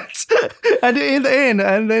 minutes, and in the end,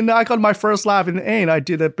 and then I got my first laugh in the end. I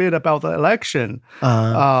did a bit about the election,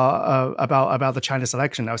 about the Chinese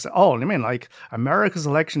election. I said, oh, I mean, like America's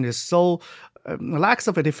election is so lacks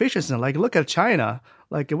of efficiency. Like, look at China.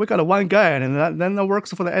 Like, we got one guy, and then that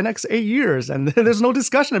works for the next 8 years, and there's no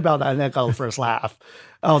discussion about that. And I got the first laugh.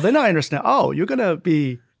 Oh, then I understand. Oh, you're gonna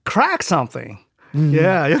crack something.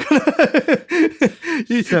 Yeah, you're gonna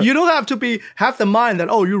you don't have to have the mind that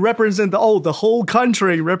you represent the whole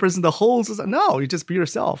country, you represent the whole society. No, you just be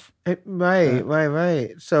yourself.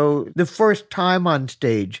 Right. So the first time on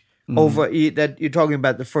stage, that you're talking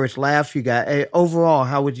about the first laugh you got. Overall,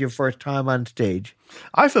 how was your first time on stage?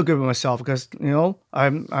 I feel good with myself because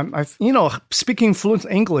I'm speaking fluent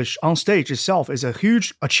English on stage itself is a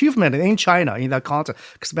huge achievement in China in that context.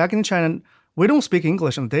 Because back in China, we don't speak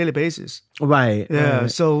English on a daily basis. Right. Yeah.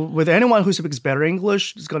 Right. So with anyone who speaks better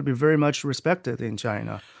English, it's got to be very much respected in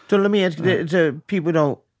China. So let me ask you: so people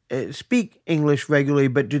don't speak English regularly,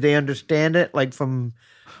 but do they understand it? Like from?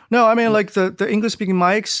 No, I mean, like the English-speaking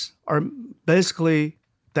mics are basically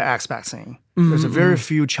the expat thing. There's a very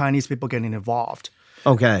few Chinese people getting involved.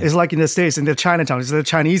 Okay. It's like in the States, in the Chinatown, it's the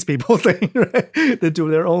Chinese people thing, right? They do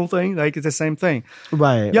their own thing, like it's the same thing.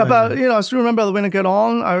 Right. Yeah, but, I still remember when I get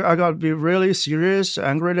on, I got to be really serious,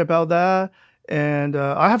 angry about that. And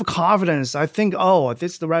I have confidence. I think,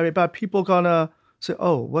 this is the right way. But people going to say,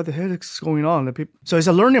 what the heck is going on? So it's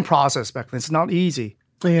a learning process back then. It's not easy.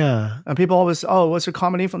 Yeah. And people always, what's your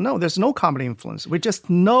comedy influence? No, there's no comedy influence. We just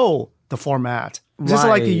know the format. Just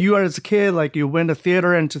like you as a kid, like you went to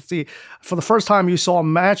theater and to see, for the first time you saw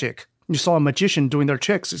magic. You saw a magician doing their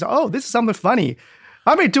tricks. You said, this is something funny.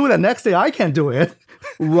 I may do it the next day. I can't do it.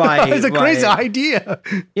 Right. It's a crazy idea.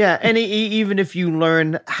 Yeah. And even if you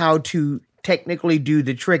learn how to technically do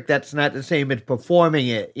the trick, that's not the same as performing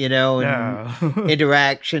it, and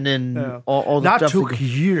interaction and all the stuff. That took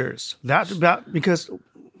years. Because,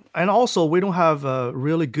 and also we don't have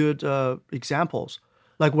really good examples.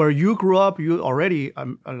 Like where you grew up, you already,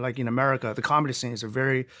 like in America, the comedy scene is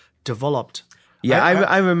very developed. Yeah,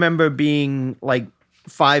 I remember being like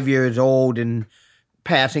 5 years old and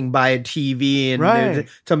passing by a TV and there's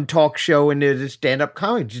some talk show and there's a stand-up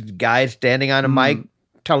comedy, just guys standing on a mic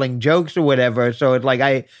telling jokes or whatever. So it's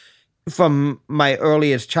like from my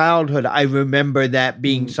earliest childhood, I remember that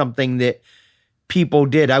being something that people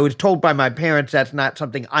did. I was told by my parents that's not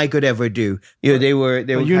something I could ever do. They were.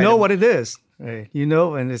 But what it is. Right.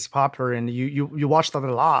 And it's popular, and you watch that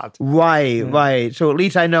a lot. Right. So at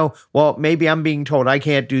least I know, well, maybe I'm being told I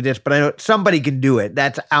can't do this, but I know somebody can do it.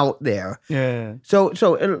 That's out there. Yeah. So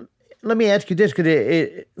let me ask you this,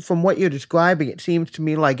 because from what you're describing, it seems to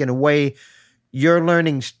me like in a way you're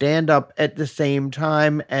learning stand-up at the same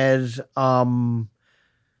time as like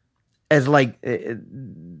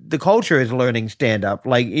the culture is learning stand-up.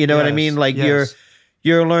 Like, you know what I mean? Like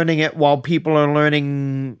you're learning it while people are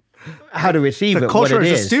learning how to receive the it. Culture what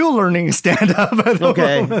it is still learning stand-up.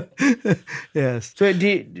 Okay. Yes. So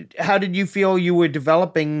how did you feel you were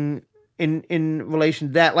developing in relation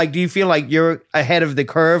to that? Like, do you feel like you're ahead of the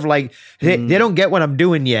curve? Like they don't get what I'm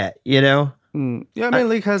doing yet, Yeah, I mean,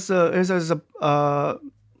 League has a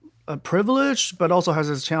privilege, but also has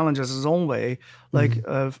its challenges its own way. Like,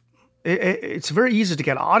 it's very easy to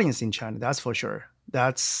get an audience in China. That's for sure.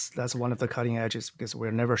 That's one of the cutting edges because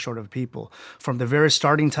we're never short of people. From the very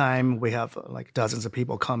starting time, we have like dozens of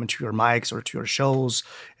people coming to your mics or to your shows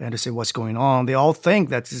and to say what's going on. They all think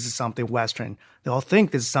that this is something Western. They all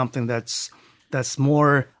think this is something that's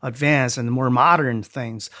more advanced and more modern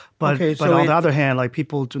things. But on the other hand, like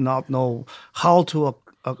people do not know how to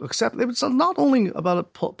accept. It's not only about a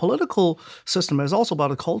political system; it's also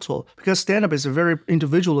about a cultural. Because stand-up is a very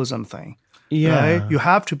individualism thing. Yeah, right? You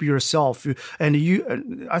have to be yourself,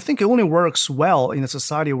 I think it only works well in a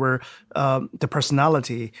society where the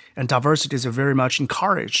personality and diversity is very much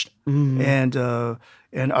encouraged and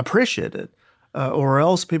appreciated, or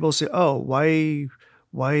else people say, "Oh, why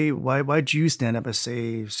why'd you stand up and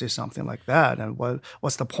say something like that? And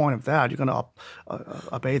what's the point of that? You're gonna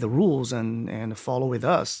obey the rules and follow with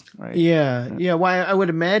us, right? Yeah. Well, I would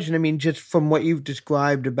imagine. I mean, just from what you've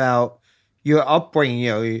described about your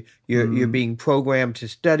upbringing, you're being programmed to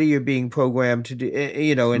study, you're being programmed to do,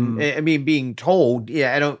 and I mean, being told.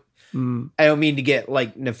 Yeah, I don't mean to get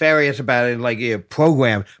like nefarious about it, like you're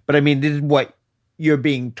programmed, but I mean, this is what you're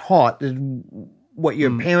being taught. This is what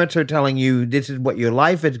your parents are telling you. This is what your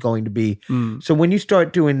life is going to be. So when you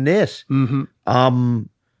start doing this,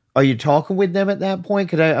 are you talking with them at that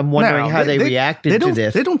point? Because I'm wondering how they reacted to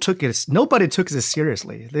this. They don't took it. Nobody took it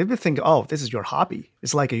seriously. They would think, oh, this is your hobby.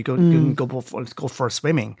 It's like you go for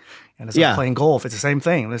swimming, and it's like playing golf. It's the same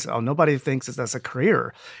thing. Nobody thinks that's a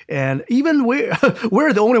career. And even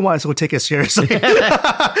we're the only ones who take it seriously.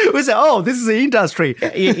 We say, oh, this is an industry.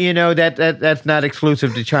 That's not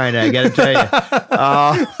exclusive to China. I got to tell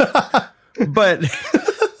you.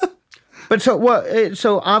 But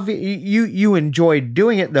so obviously you enjoyed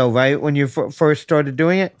doing it though, right? When you first started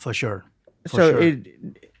doing it, for sure.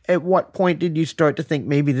 At what point did you start to think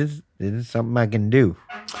maybe this is something I can do?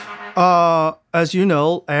 As you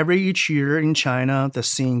know, each year in China, the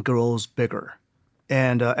scene grows bigger.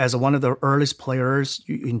 And as one of the earliest players,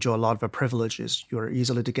 you enjoy a lot of the privileges. You're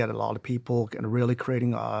easily to get a lot of people and really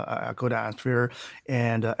creating a good atmosphere.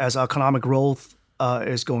 And as economic growth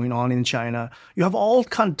is going on in China, you have all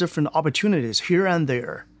kind of different opportunities here and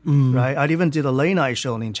there, right? I even did a late night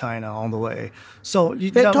show in China on the way. So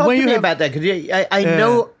talk to me about that, because I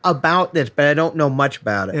know about this, but I don't know much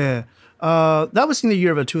about it. Yeah. That was in the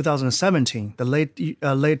year of 2017, the late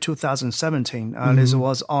 2017, and it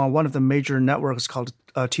was on one of the major networks called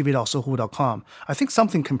TV.Sohu.com. I think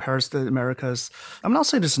something compares to America's. I'm not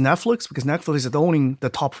saying it's Netflix, because Netflix is the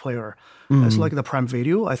top player. It's like the Prime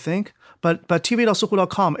Video, I think. But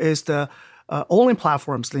TV.Sohu.com is the only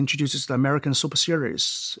platforms that introduces the American super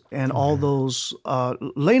series and all those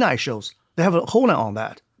late night shows. They have a whole lot on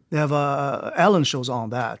that. They have Ellen shows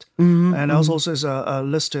on that. And also is a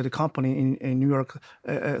listed company in New York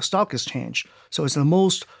Stock Exchange. So it's the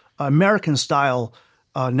most American-style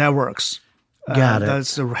networks. Got it.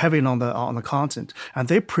 That's heavy on the content. And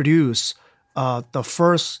they produce the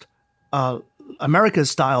first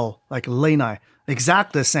American-style, like late night,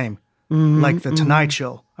 exactly the same, like the Tonight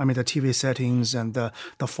Show. I mean, the TV settings and the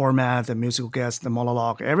format, the musical guests, the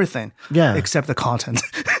monologue, everything. Yeah. Except the content.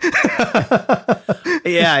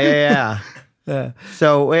 Yeah.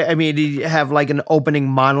 So, I mean, did you have like an opening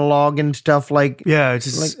monologue and stuff like? Yeah,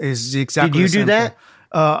 it's exactly. Did you do that?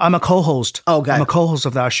 I'm a co-host. Oh, got it. I'm a co-host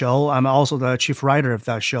of that show. I'm also the chief writer of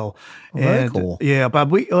that show. Very cool. Yeah, but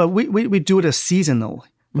we do it seasonally.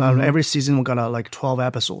 Every season we got like 12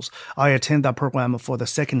 episodes. I attend that program for the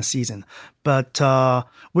second season, but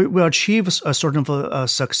we achieve a certain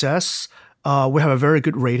success. We have a very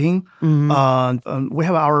good rating. We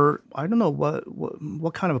have I don't know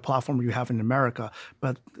what kind of a platform you have in America,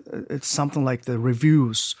 but it's something like the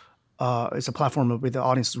reviews. It's a platform with the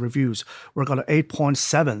audience reviews. We're got an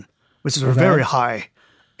 8.7, which is very high,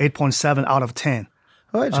 8.7 out of 10.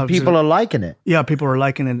 All right, so people are liking it. Yeah, people are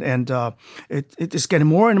liking it, and it's getting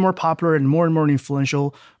more and more popular and more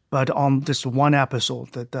influential. But on this one episode,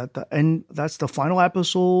 and that's the final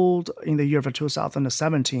episode in the year of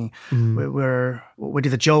 2017, where we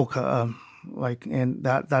did a joke, and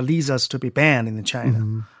that leads us to be banned in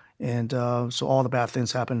China, and so all the bad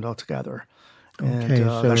things happened all together. And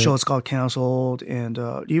the show is got canceled, and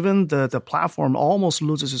even the platform almost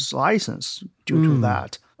loses its license due to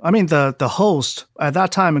that. I mean, the host at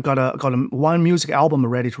that time got one music album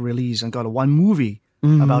ready to release and got one movie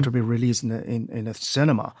about to be released in the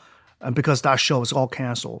cinema, and because that show was all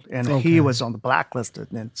canceled, and he was on the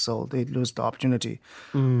blacklisted, and so they lose the opportunity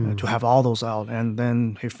to have all those out, and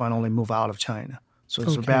then he finally moved out of China. So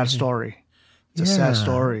it's a bad story. It's a sad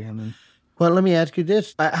story. I mean, well, let me ask you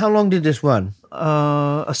this: how long did this run?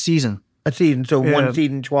 A season. A season, so one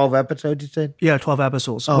season, 12 episodes, you said? Yeah, 12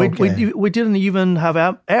 episodes. We didn't even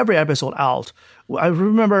have every episode out. I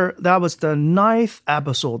remember that was the 9th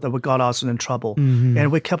episode that we got us in trouble,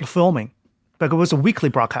 and we kept filming. But it was a weekly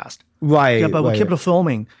broadcast. Right. Yeah, but we kept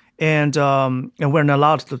filming, and we're not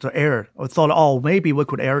allowed to air. We thought, maybe we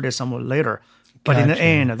could air this somewhere later. But in the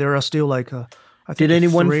end, there are still like, I think Did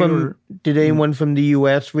anyone from the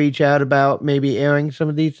U.S. reach out about maybe airing some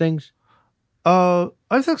of these things?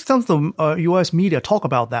 I think some of the U.S. media talk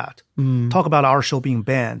about that, talk about our show being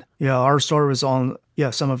banned. Yeah, our story was on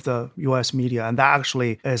some of the U.S. media, and that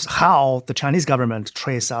actually is how the Chinese government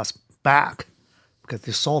traced us back, because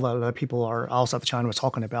they saw that people are outside of China were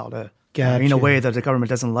talking about it. Gotcha. in a way that the government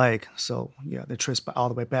doesn't like. So yeah, they trace all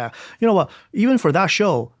the way back. You know what? Even for that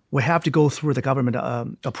show, we have to go through the government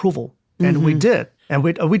approval, and we did, and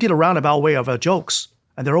we did a roundabout way of jokes,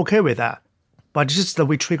 and they're okay with that. But it's just that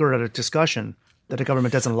we triggered a discussion that the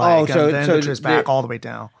government doesn't like, and then it trace back all the way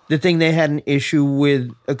down. The thing they had an issue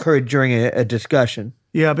with occurred during a discussion.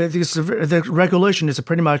 Yeah, but the regulation is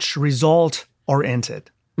pretty much result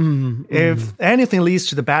oriented. If anything leads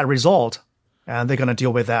to the bad result, and they're going to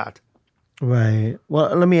deal with that. Right.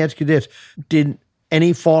 Well, let me ask you this. Did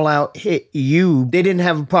any fallout hit you? They didn't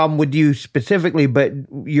have a problem with you specifically, but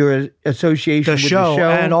your association with the show?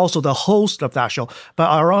 And also the host of that show. But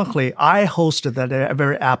ironically, I hosted that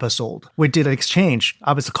very episode. We did an exchange.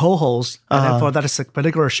 I was a co-host, and then for that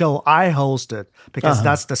particular show, I hosted, because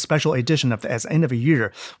that's the special edition of as end of the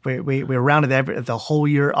year. We rounded the whole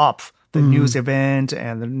year up, the news event,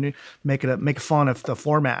 and make fun of the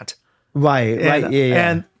format. Right. Yeah.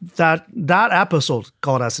 And that episode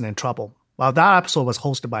got us in trouble. Well, that episode was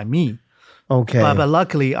hosted by me. Okay. But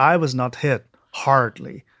luckily, I was not hit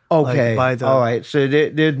hardly. Okay. All right. So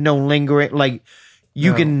there's no lingering,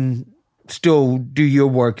 you can still do your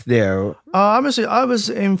work there. I was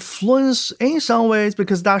influenced in some ways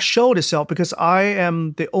because that show itself, because I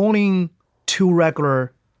am the only two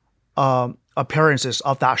regular appearances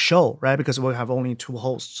of that show, right? Because we have only two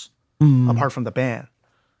hosts apart from the band.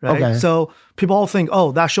 Right? Okay. So people all think,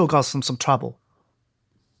 oh, that show got some trouble.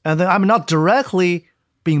 And then I'm not directly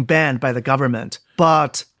being banned by the government,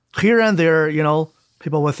 but here and there,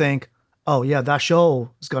 people will think, oh, yeah, that show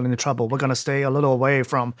is getting into trouble. We're going to stay a little away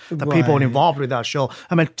from the people involved with that show.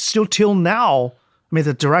 I mean, still till now,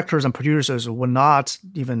 the directors and producers would not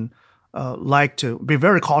even like to be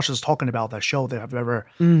very cautious talking about that show they have ever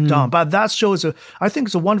done. But that show I think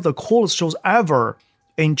it's one of the coolest shows ever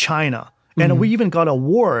in China. And we even got an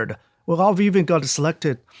award. We even got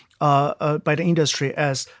selected by the industry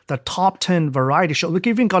as the top 10 variety show. We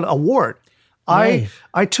even got an award. Nice.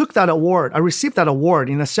 I took that award. I received that award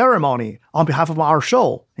in a ceremony on behalf of our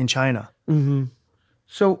show in China. Mm-hmm.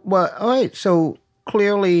 So, all right. So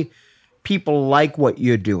clearly people like what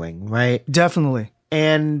you're doing, right? Definitely.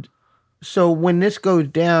 And so when this goes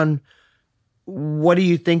down, what are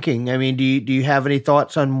you thinking? I mean, do you have any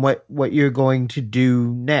thoughts on what you're going to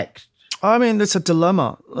do next? It's a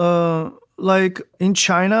dilemma. In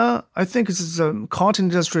China, I think the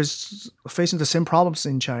content industry is facing the same problems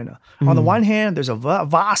in China. On the one hand, there's a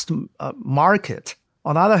vast market.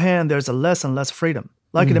 On the other hand, there's a less and less freedom.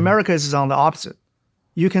 In America, it's on the opposite.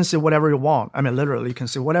 You can say whatever you want. Literally, you can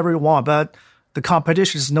say whatever you want, but the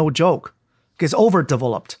competition is no joke. It's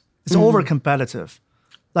overdeveloped. It's over-competitive.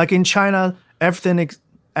 In China, everything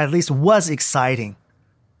at least was exciting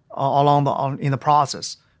in the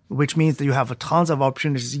process, which means that you have tons of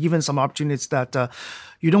opportunities, even some opportunities that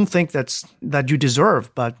you don't think that you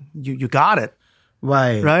deserve, but you got it.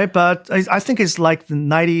 Right. Right? But I think it's like the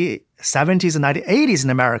 1970s and 1980s in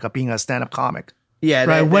America being a stand-up comic. Yeah,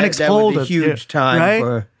 right? When exploded, that was a huge time.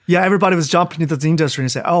 Right? Yeah, everybody was jumping into the industry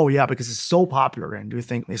and say, oh, yeah, because it's so popular and you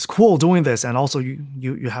think it's cool doing this, and also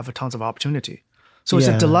you have tons of opportunity. So it's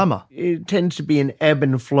a dilemma. It tends to be an ebb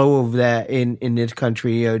and flow of that in this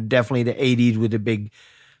country. Definitely the 80s with a big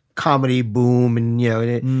comedy boom,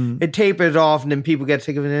 and it tapers off, and then people get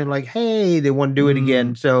sick of it, and they're like, hey, they want to do it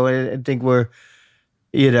again. So I think we're,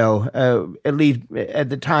 at least at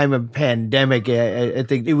the time of pandemic, I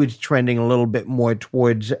think it was trending a little bit more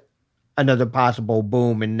towards another possible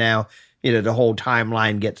boom, and now the whole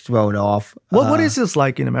timeline gets thrown off. What is this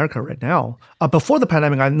like in America right now? Before the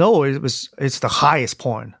pandemic, I know it's the highest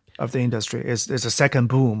point of the industry. It's a second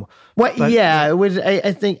boom. It was.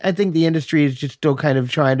 I think the industry is just still kind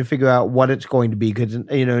of trying to figure out what it's going to be, because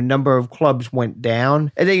a number of clubs went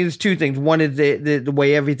down. I think it's two things. One is the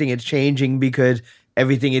way everything is changing, because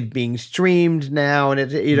everything is being streamed now,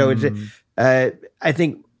 and I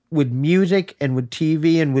think with music and with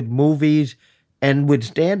TV and with movies and with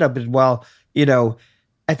stand-up as well,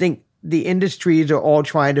 I think the industries are all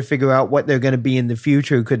trying to figure out what they're going to be in the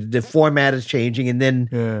future, because the format is changing, and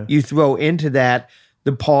then you throw into that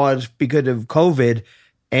the pause because of COVID,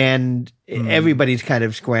 and everybody's kind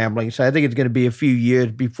of scrambling. So I think it's going to be a few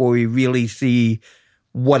years before we really see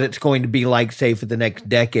what it's going to be like, say, for the next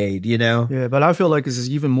decade, Yeah, but I feel like this is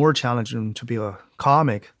even more challenging to be a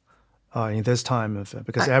comic in this time,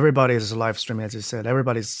 because everybody is live streaming, as you said.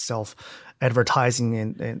 Everybody's self-advertising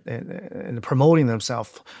and promoting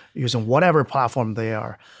themselves using whatever platform they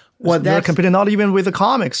are. Well, you're competing not even with the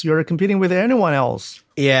comics. You're competing with anyone else.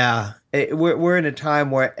 Yeah. We're in a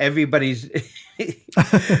time where everybody's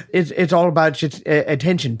it's all about just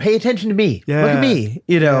attention. Pay attention to me. Look at me,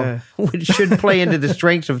 which should play into the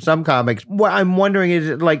strengths of some comics. What I'm wondering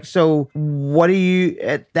is, like, so what are you,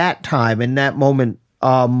 at that time, in that moment,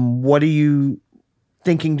 what are you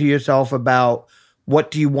thinking to yourself about?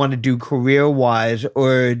 What do you want to do career-wise,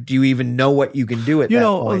 or do you even know what you can do at that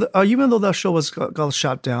point? Even though that show got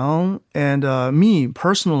shut down, and me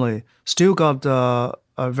personally still got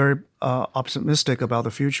very optimistic about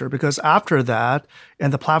the future, because after that,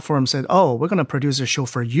 and the platform said, "Oh, we're going to produce a show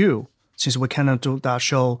for you, since we cannot do that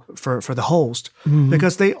show for the host,"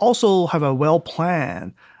 because they also have a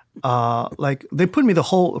well-planned. Like they put me the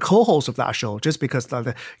whole co-host of that show just because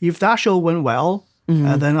if that show went well.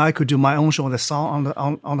 And then I could do my own show on the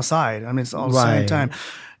side. I mean, it's all the same time.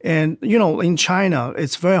 And, in China,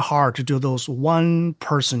 it's very hard to do those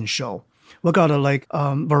one-person show. We got a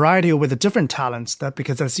variety with the different talents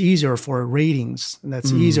because that's easier for ratings. And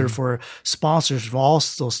that's easier for sponsors, for all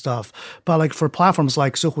those stuff. But like for platforms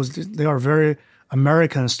like Sohu, they are very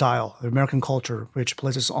American style, American culture, which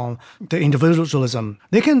places on the individualism.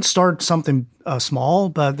 They can start something small,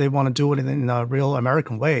 but they want to do it in a real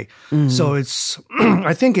American way. So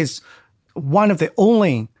I think it's one of the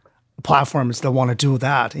only platforms that want to do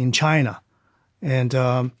that in China. And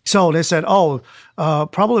so they said,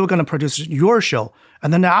 probably we're going to produce your show.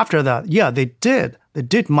 And then after that, they did. They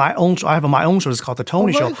did my own show. I have my own show. It's called The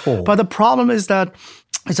Tony Chou. Cool. But the problem is that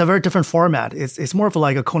it's a very different format. It's more of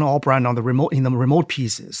like a Conan O'Brien on the remote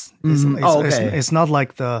pieces. It's not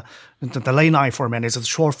like the late night format. It's a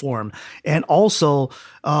short form. And also,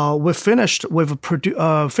 we've finished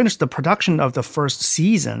the production of the first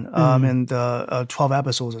season and the 12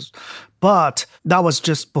 episodes. But that was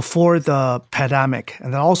just before the pandemic,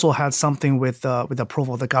 and that also had something with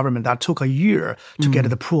approval of the government that took a year to get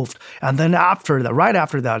it approved. And then right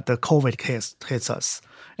after that, the COVID hits us,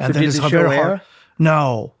 and so then it's very hard.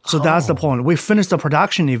 No. So that's the point. We finished the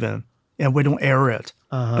production even, and we don't air it.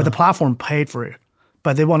 But the platform paid for it.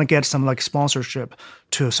 But they want to get some like sponsorship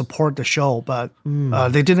to support the show, but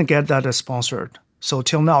they didn't get that as sponsored. So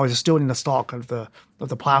till now, it's still in the stock of the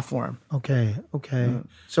platform. Okay.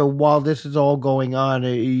 So while this is all going on,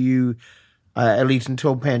 are you, at least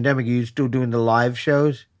until pandemic, are you still doing the live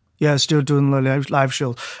shows? Yeah, still doing the live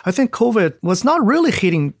shows. I think COVID was not really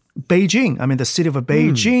hitting Beijing, the city of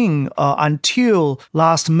Beijing, until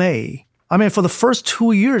last May. For the first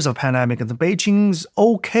 2 years of pandemic, the Beijing's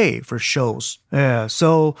okay for shows. Yeah.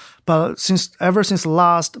 So, but ever since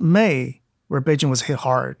last May, where Beijing was hit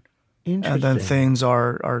hard, and then things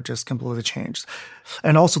are just completely changed.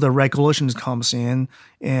 And also the regulations comes in,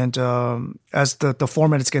 and as the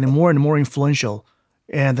format is getting more and more influential,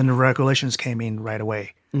 and then the regulations came in right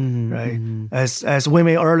away. Right, as we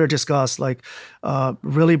may earlier discuss, like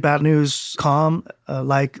really bad news come,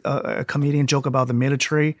 like a comedian joke about the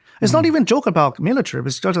military. It's not even a joke about military,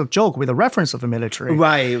 it's just a joke with a reference of the military.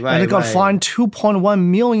 Right. And they got fined $2.1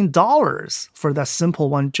 million for that simple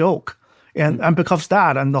one joke. And because of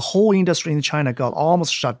that, and the whole industry in China got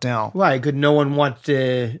almost shut down. Right, because no one wants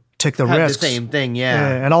to take the have risks. The same thing,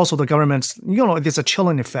 yeah. And also the government's, there's a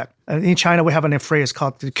chilling effect. And in China, we have a phrase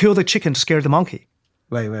called "kill the chicken to scare the monkey."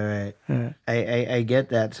 Right. Yeah. I get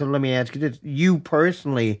that. So let me ask you this. You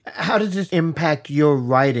personally, how does this impact your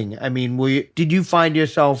writing? Did you find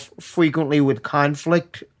yourself frequently with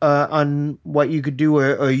conflict on what you could do,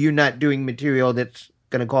 or are you not doing material that's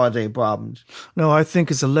going to cause any problems? No, I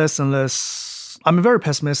think it's a less and less. I'm very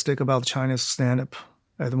pessimistic about China's stand-up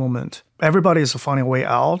at the moment. Everybody is finding a way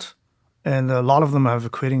out, and a lot of them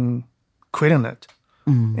have quitting it.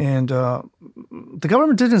 And the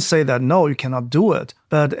government didn't say that, no, you cannot do it.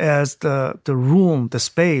 But as the room, the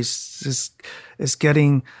space is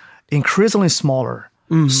getting increasingly smaller,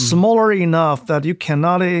 smaller enough that you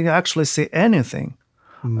cannot actually say anything.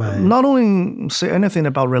 Right. Not only say anything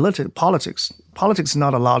about politics. Politics is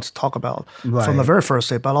not allowed to talk about from the very first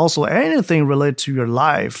day, but also anything related to your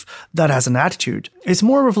life that has an attitude. It's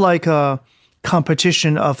more of like a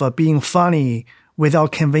competition of being funny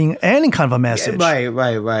without conveying any kind of a message.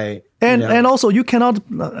 Right. And also, you cannot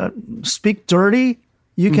speak dirty.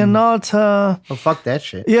 You cannot... fuck that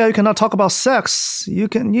shit. Yeah, you cannot talk about sex. You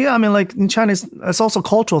can... Yeah, like in China, it's also a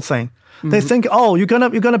cultural thing. They think, you're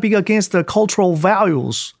gonna be against the cultural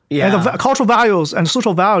values. Yeah. And the cultural values and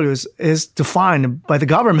social values is defined by the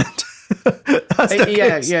government.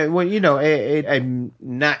 Yeah. Well, I'm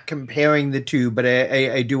not comparing the two, but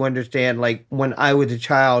I do understand, like, when I was a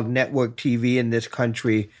child, network TV in this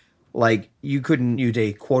country, like, you couldn't use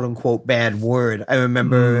a quote-unquote bad word. I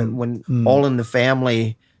remember when All in the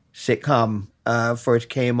Family sitcom first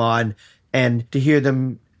came on, and to hear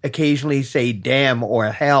them occasionally say damn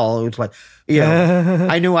or hell, it was like, You know,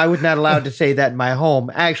 I knew I was not allowed to say that in my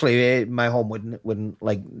home. Actually, my home wouldn't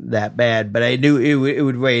like that bad, but I knew it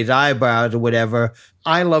would raise eyebrows or whatever.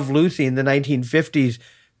 I Love Lucy in the 1950s.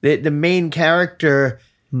 The main character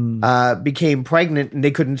became pregnant, and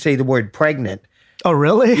they couldn't say the word pregnant. Oh,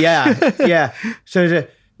 really? Yeah. So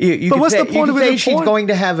you but could what's say, the point you of could say it? she's going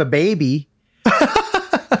to have a baby.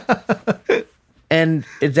 And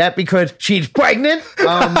is that because she's pregnant?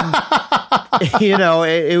 You know,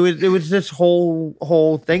 it was this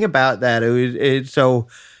whole thing about that.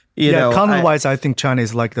 You know, content-wise, I think China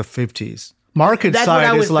is like the 50s. Market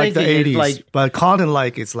side is like the 80s, but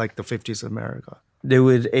content-like it's like the 50s of America. There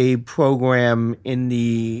was a program in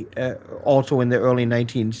also in the early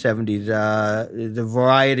 1970s, the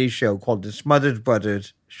variety show called the Smothers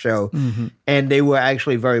Brothers show, and they were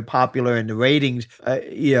actually very popular in the ratings.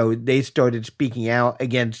 You know, they started speaking out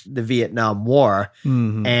against the Vietnam War,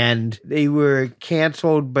 and they were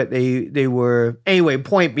canceled, but they were anyway.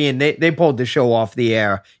 Point being, they pulled the show off the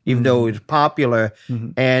air, even though it was popular,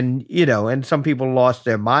 and you know, and some people lost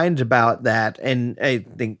their minds about that, and I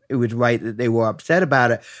think it was right that they were upset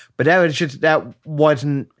about it. But that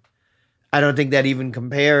wasn't. I don't think that even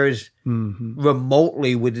compares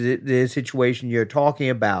remotely with the situation you're talking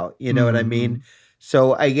about. You know what I mean?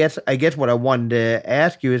 So I guess what I wanted to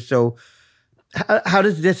ask you is, so how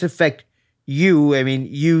does this affect you? I mean,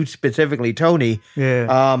 you specifically, Tony. Yeah.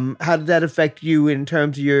 How did that affect you in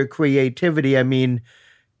terms of your creativity? I mean,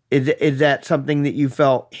 is that something that you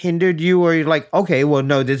felt hindered you, or you're like, okay, well,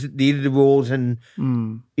 no, these are the rules, and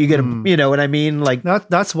you got to, you know what I mean? Like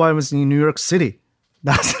that's why I was in New York City.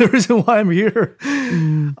 That's the reason why I'm here.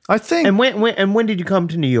 I think. And when did you come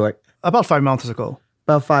to New York? About 5 months ago.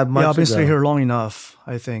 About 5 months ago. Yeah, I've been staying here long enough,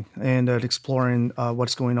 I think, and exploring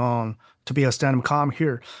what's going on to be a stand-up comic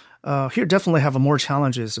here. Here definitely have more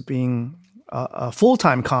challenges being a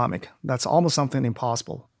full-time comic. That's almost something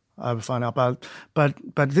impossible, I would find out. But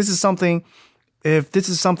this is something, if this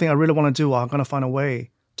is something I really want to do, I'm going to find a way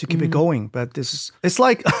to keep it going. But it's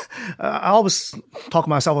like, I always talk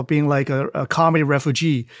myself of being like a comedy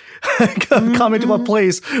refugee, coming to a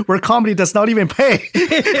place where comedy does not even pay.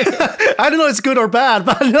 I don't know if it's good or bad,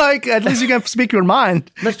 but like, at least you can speak your mind.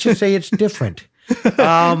 Let's just say it's different.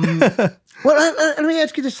 Well, let me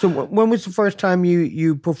ask you this. So when was the first time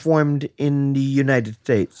you performed in the United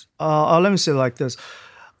States? Let me say it like this.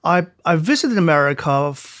 I visited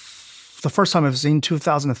America the first time I was in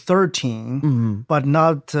 2013, but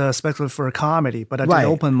not especially for a comedy. But I did an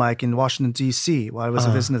open mic in Washington, D.C. while I was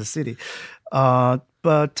visiting the city.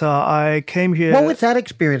 But I came here. What was that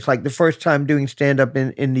experience like, the first time doing stand-up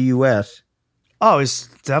in the U.S.? Oh, it's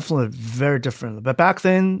definitely very different. But back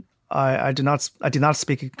then, I did not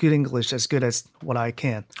speak good English as good as what I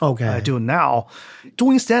can. Okay. I do now.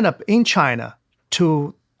 Doing stand-up in China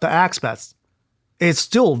to the expats, it's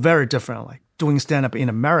still very different. Like doing stand-up in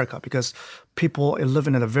America, because people are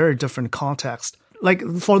living in a very different context. Like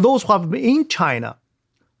for those who have been in China,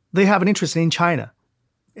 they have an interest in China,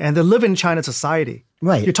 and they live in China society.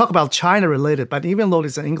 Right. You talk about China related, but even though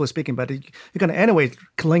it's an English speaking, but you're going to anyway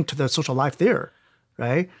link to the social life there,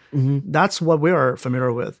 right? That's what we are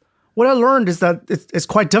familiar with. What I learned is that it's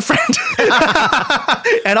quite different.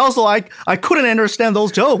 And also I couldn't understand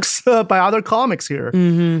those jokes by other comics here.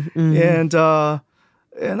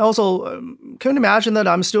 And also, can you imagine that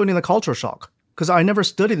I'm still in a culture shock? Because I never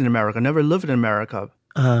studied in America, never lived in America.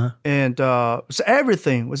 And so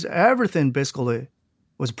everything basically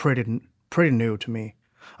was pretty new to me.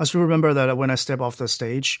 I still remember that when I step off the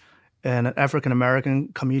stage and an African-American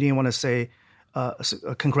comedian want to say,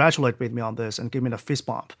 congratulate me on this and give me the fist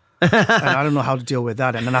bump. And I don't know how to deal with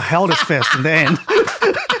that. And then I held his fist in the end.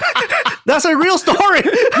 That's a real story.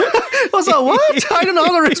 I was like, what? I don't know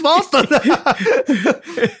how to respond to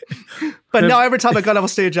that. But now every time I got off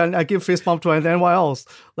stage, I give fist bump to anyone else.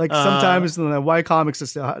 Like sometimes the white comics,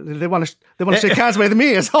 they want to shake hands with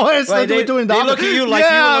me. So it's right, doing that. They look at you like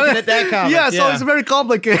you're looking at that comic. Yeah, so it's very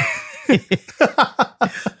complicated.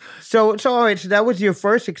 So all right. So that was your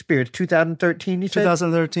first experience, 2013. You said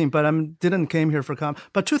 2013, but I didn't came here for comedy.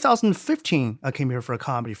 But 2015, I came here for a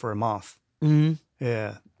comedy for a month.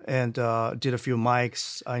 Yeah. And did a few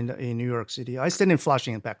mics in New York City. I stayed in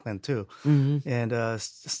Flushing back then too, and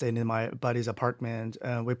stayed in my buddy's apartment.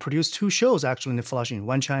 We produced 2 shows actually in Flushing,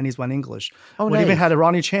 one Chinese, one English. Oh, we nice. even had a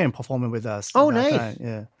Ronnie Chan performing with us. Oh, nice. Time.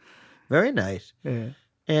 Yeah, very nice. Yeah.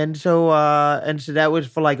 And so that was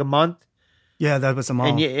for like a month. Yeah, that was a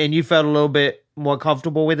month. And you felt a little bit more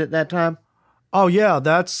comfortable with it that time. Oh yeah,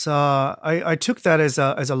 that's I took that as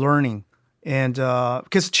a learning. And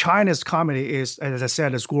because China's comedy is, as I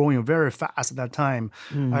said, is growing very fast at that time.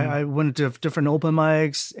 I went to different open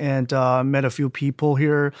mics and met a few people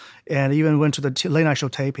here, and even went to the late night show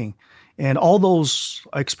taping. And all those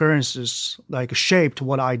experiences like shaped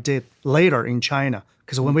what I did later in China.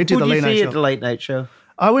 Because when we did the late night show, who did you see at the late night show?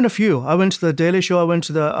 I went a few. I went to the Daily Show. I went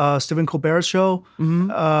to the Stephen Colbert show,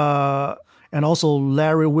 and also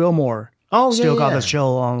Larry Wilmore. Still got the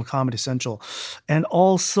show on Comedy Central, and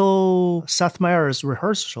also Seth Meyers'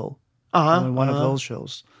 rehearsal. One of those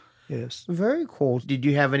shows. Yes. Very cool. Did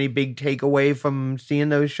you have any big takeaway from seeing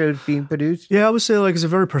those shows being produced? Yeah, I would say like it's a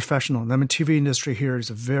very professional. I mean, TV industry here is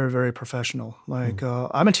very, very professional. Like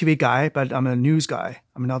I'm a TV guy, but I'm a news guy.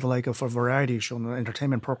 I'm not like for variety show and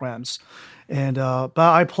entertainment programs, and but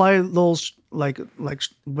I apply those like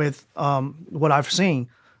with what I've seen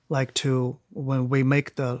like to when we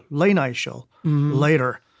make the late night show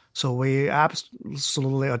later. So we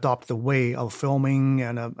absolutely adopt the way of filming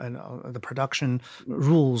and the production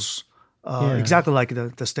rules exactly like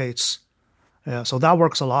the States. Yeah, so that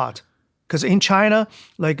works a lot. Because in China,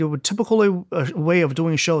 like it would typically a way of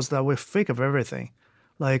doing shows that we think of everything.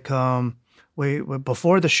 Like we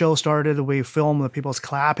before the show started, we film the people's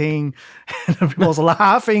clapping and the people's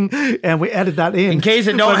laughing, and we edit that in. In case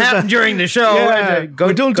it don't happen during the show. Yeah,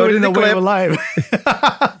 we don't do it in the way of live.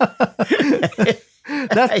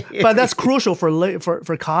 But that's crucial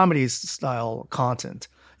for comedy style content.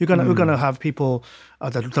 You're gonna have people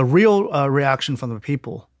the real reaction from the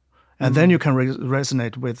people, and then you can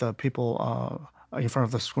resonate with people in front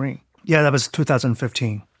of the screen. Yeah, that was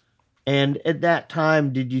 2015. And at that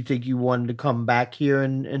time, did you think you wanted to come back here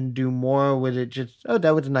and do more? Or was it just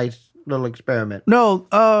that was a nice little experiment? No,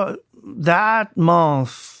 that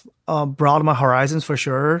month broadened my horizons for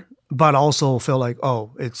sure, but also feel like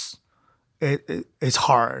it's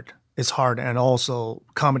hard. It's hard, and also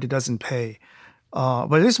comedy doesn't pay.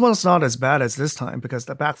 But this one's not as bad as this time because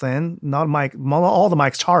back then, not all the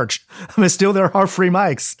mics charged. I mean, still there are free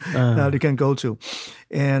mics that you can go to,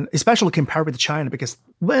 and especially compared with China, because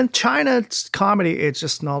when China's comedy, it's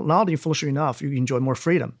just not influential enough. You enjoy more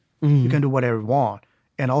freedom. You can do whatever you want,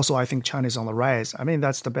 and also I think China is on the rise. I mean,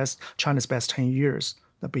 that's China's best 10 years.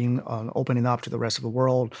 Being opening up to the rest of the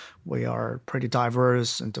world. We are pretty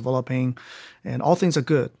diverse and developing, and all things are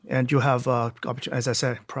good. And you have, as I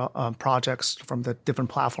said, projects from the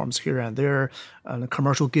different platforms here and there,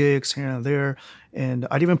 commercial gigs here and there. And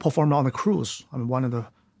I'd even performed on the cruise. I'm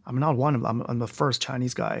the first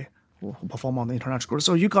Chinese guy who performed on the international cruise.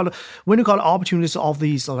 So when you got opportunities of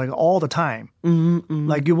these like all the time,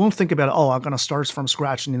 like you won't think about, I'm going to start from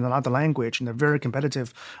scratch in another language in a very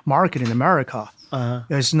competitive market in America.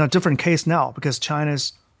 It's in a different case now because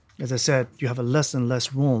China's, as I said, you have a less and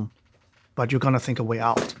less room, but you're going to think a way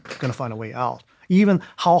out. You're going to find a way out.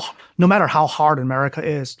 No matter how hard America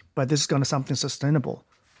is, but this is going to something sustainable.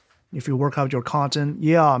 If you work out your content,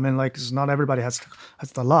 I mean, like it's not everybody has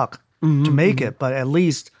the luck to make it, but at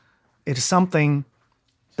least it's something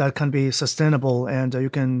that can be sustainable and you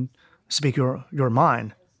can speak your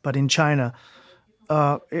mind. But in China,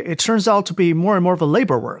 it turns out to be more and more of a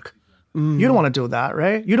labor work. You don't want to do that,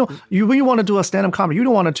 right? When you want to do a stand-up comedy, you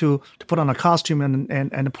don't want to put on a costume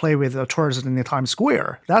and play with a tourist in the Times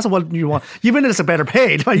Square. That's what you want, even if it's a better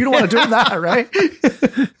paid, but you don't want to do that, right?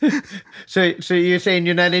 So you're saying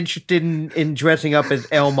you're not interested in dressing up as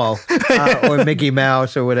Elmo or Mickey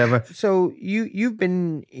Mouse or whatever. So you've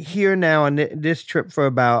been here now on this trip for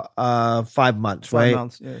about 5 months, right? 5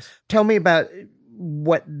 months, yes. Tell me about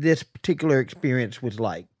what this particular experience was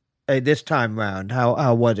like. This time round,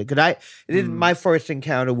 how was it? Because this is my first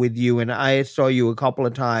encounter with you, and I saw you a couple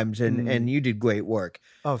of times, and you did great work.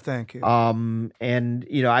 Oh, thank you. And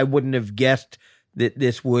I wouldn't have guessed that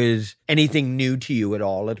this was anything new to you at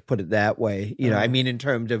all. Let's put it that way. I mean, in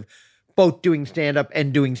terms of both doing stand up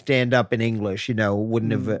and doing stand up in English.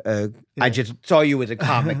 Wouldn't have. I just saw you as a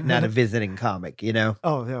comic, not a visiting comic.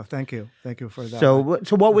 Oh yeah, thank you for that.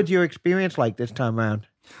 So what was your experience like this time around?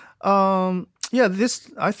 Yeah,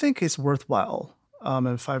 I think it's worthwhile.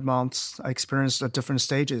 In 5 months, I experienced at different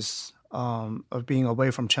stages of being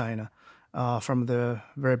away from China. From the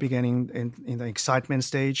very beginning, in the excitement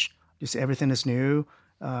stage, you see everything is new.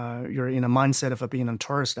 You're in a mindset of being a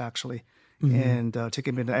tourist, actually, and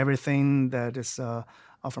taking in everything that is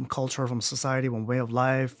from culture, from society, from way of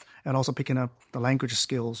life, and also picking up the language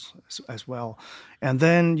skills as well. And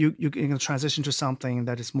then you're going to transition to something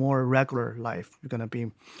that is more regular life. You're going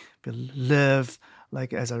to live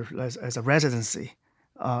like as a residency,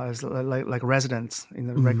 like residents in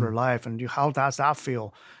the regular life, and how does that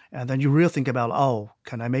feel? And then you really think about,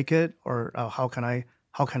 can I make it, or how can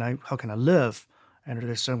I live under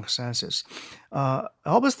the circumstances. I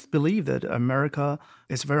always believe that America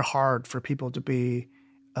is very hard for people to be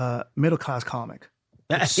middle class comic.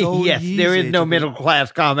 So yes, there is no middle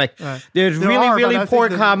class comic. There's There really, are, really but I poor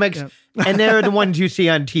think that- comics, yeah. and they're the ones you see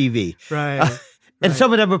on TV. Right. And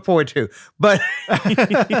some of them are poor too, but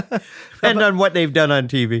depend on what they've done on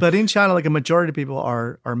TV. But in China, like a majority of people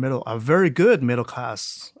are very good middle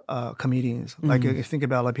class comedians. Like if you think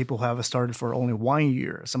about like people who have started for only 1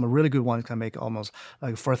 year, some really good ones can make almost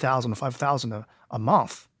like 4,000, 5,000 a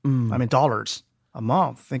month. I mean dollars a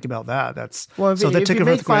month. Think about that. That's Well, so they if take you it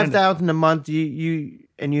for make granted. $5,000 a month,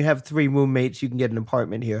 you have 3 roommates, you can get an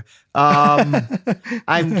apartment here. I'm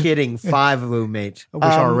kidding, 5 roommates, Which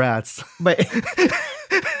are rats. but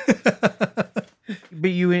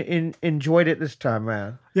you enjoyed it this time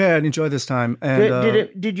around. Yeah, I enjoyed this time. And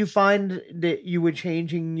Did you find that you were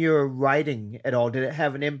changing your writing at all? Did it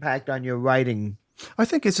have an impact on your writing? I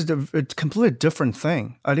think it's a completely different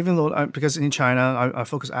thing. Even though because in China, I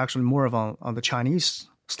focus actually more on the Chinese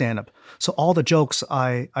stand-up. So all the jokes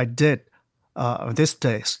I did this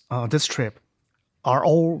trip are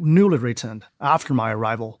all newly written after my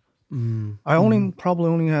arrival. I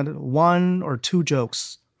probably only had 1 or 2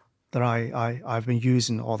 jokes that I've been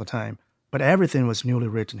using all the time, but everything was newly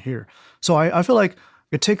written here. So I feel like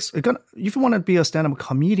if you want to be a stand-up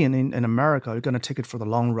comedian in America, you're gonna take it for the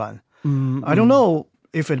long run. I don't know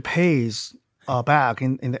if it pays back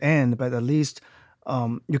in the end, but at least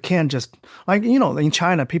you can't just in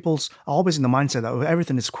China, people's always in the mindset that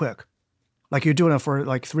everything is quick. Like you're doing it for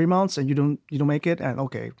like 3 months and you don't make it, and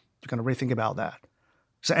okay, you're gonna rethink about that.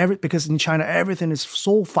 So because in China everything is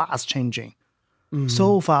so fast changing,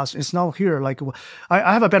 so fast. It's not here. Like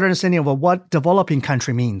I have a better understanding of what developing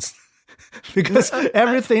country means. Because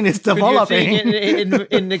everything is developing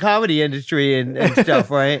in the comedy industry and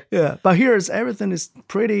stuff, right? Yeah, but here everything is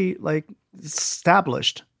pretty like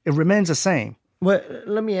established. It remains the same. Well,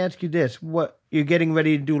 let me ask you this: what you're getting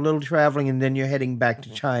ready to do a little traveling, and then you're heading back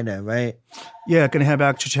to China, right? Yeah, gonna head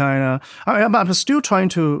back to China. I'm still trying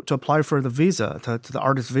to apply for the visa, to the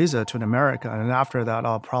artist visa to America, and after that,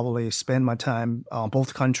 I'll probably spend my time on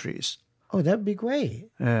both countries. Oh, that'd be great.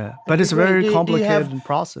 Yeah, but it's a very Do you complicated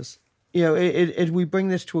process. As we bring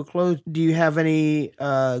this to a close, do you have any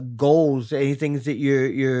goals, any things that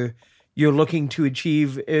you're looking to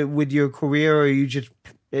achieve with your career, or are you just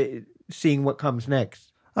seeing what comes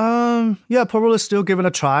next? Yeah, probably still give it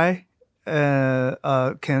a try.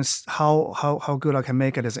 How good I can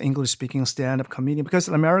make it as an English speaking stand up comedian, because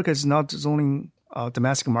America is not just only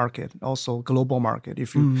domestic market, also global market.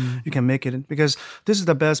 If you can make it, because this is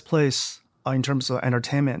the best place in terms of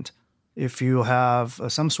entertainment. If you have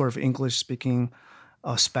some sort of English speaking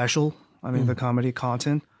special, the comedy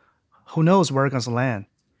content, who knows where it's going to land?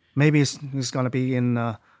 Maybe it's going to be in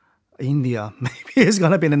India. Maybe it's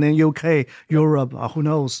going to be in the UK, Europe. Who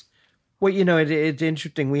knows? Well, it's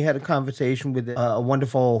interesting. We had a conversation with a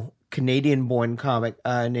wonderful Canadian-born comic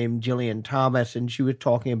named Jillian Thomas, and she was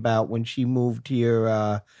talking about when she moved here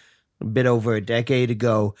a bit over a decade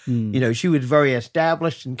ago. She was very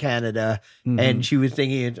established in Canada, and she was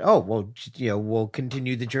thinking, we'll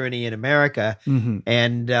continue the journey in America.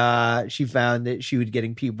 And she found that she was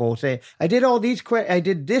getting people saying, I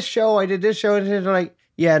did this show, and they're like,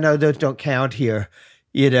 yeah, no, those don't count here.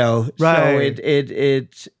 Right. So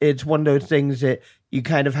it's one of those things that you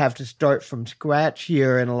kind of have to start from scratch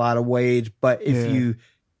here in a lot of ways. But if you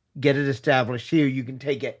get it established here, you can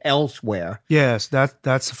take it elsewhere. Yes,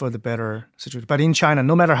 that's for the better situation. But in China,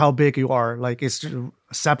 no matter how big you are, like it's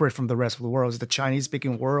separate from the rest of the world. It's the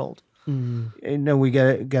Chinese-speaking world. No, we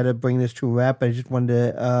gotta bring this to a wrap. I just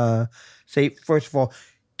wanted to say, first of all,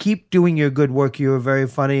 keep doing your good work. You were very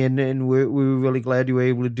funny, and we're really glad you were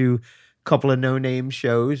able to do a couple of no-name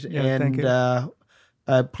shows. Yeah, and thank you.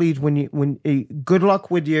 Please, good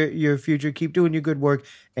luck with your future. Keep doing your good work,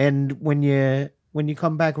 and when you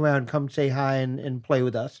come back around, come say hi and play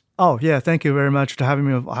with us. Oh, yeah. Thank you very much for having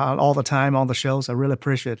me all the time on the shows. I really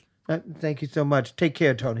appreciate it. Thank you so much. Take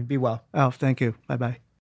care, Tony. Be well. Oh, thank you. Bye-bye.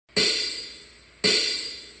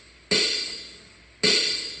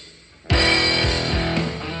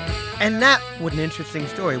 And that was an interesting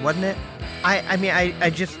story, wasn't it? I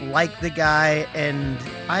just like the guy, and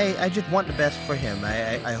I just want the best for him.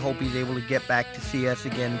 I hope he's able to get back to see us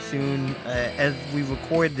again soon. As we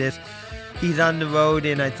record this, he's on the road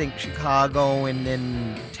in, I think, Chicago and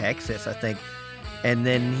then Texas, I think. And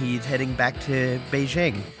then he's heading back to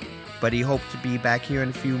Beijing. But he hopes to be back here in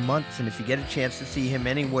a few months. And if you get a chance to see him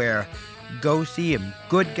anywhere, go see him.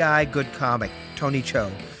 Good guy, good comic. Tony Chou.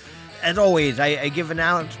 As always, I give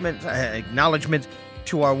acknowledgments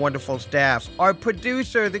to our wonderful staff. Our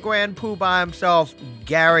producer, the grand poobah himself,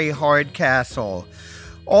 Gary Hardcastle.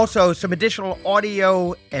 Also, some additional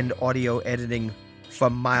audio and audio editing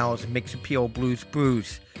from Miles Mix Appeal Blues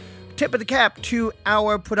Bruce. Tip of the cap to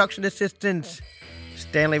our production assistants,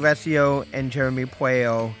 Stanley Resio and Jeremy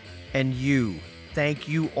Pueo, and you. Thank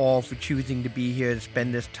you all for choosing to be here to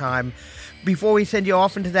spend this time. Before we send you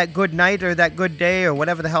off into that good night or that good day or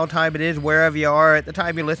whatever the hell time it is, wherever you are at the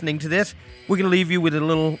time you're listening to this, we're going to leave you with a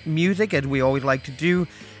little music, as we always like to do.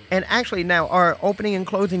 And actually now, our opening and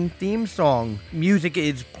closing theme song music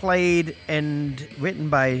is played and written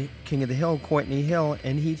by King of the Hill, Courtney Hill,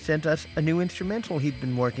 and he sent us a new instrumental he'd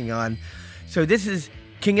been working on. So this is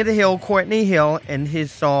King of the Hill, Courtney Hill, and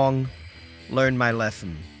his song, Learn My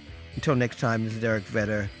Lesson. Until next time, this is Eric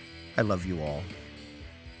Vedder. I love you all.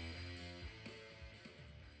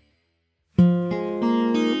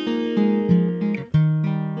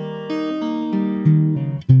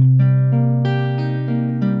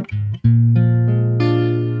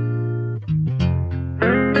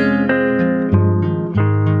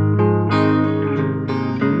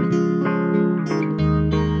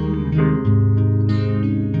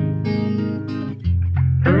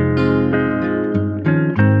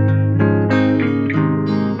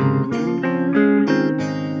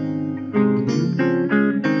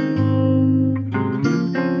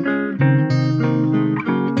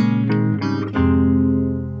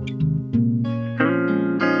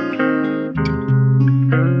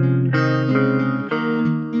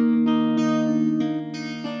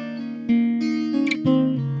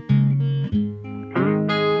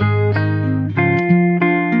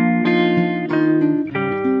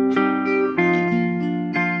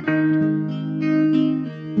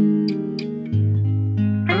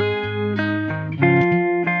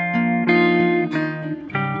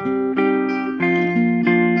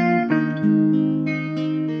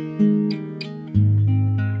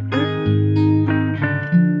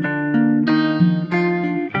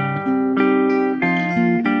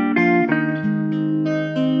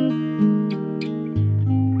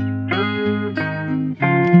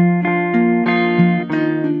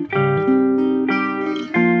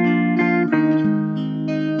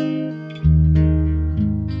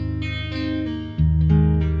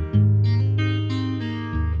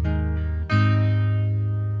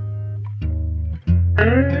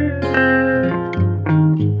 Thank you.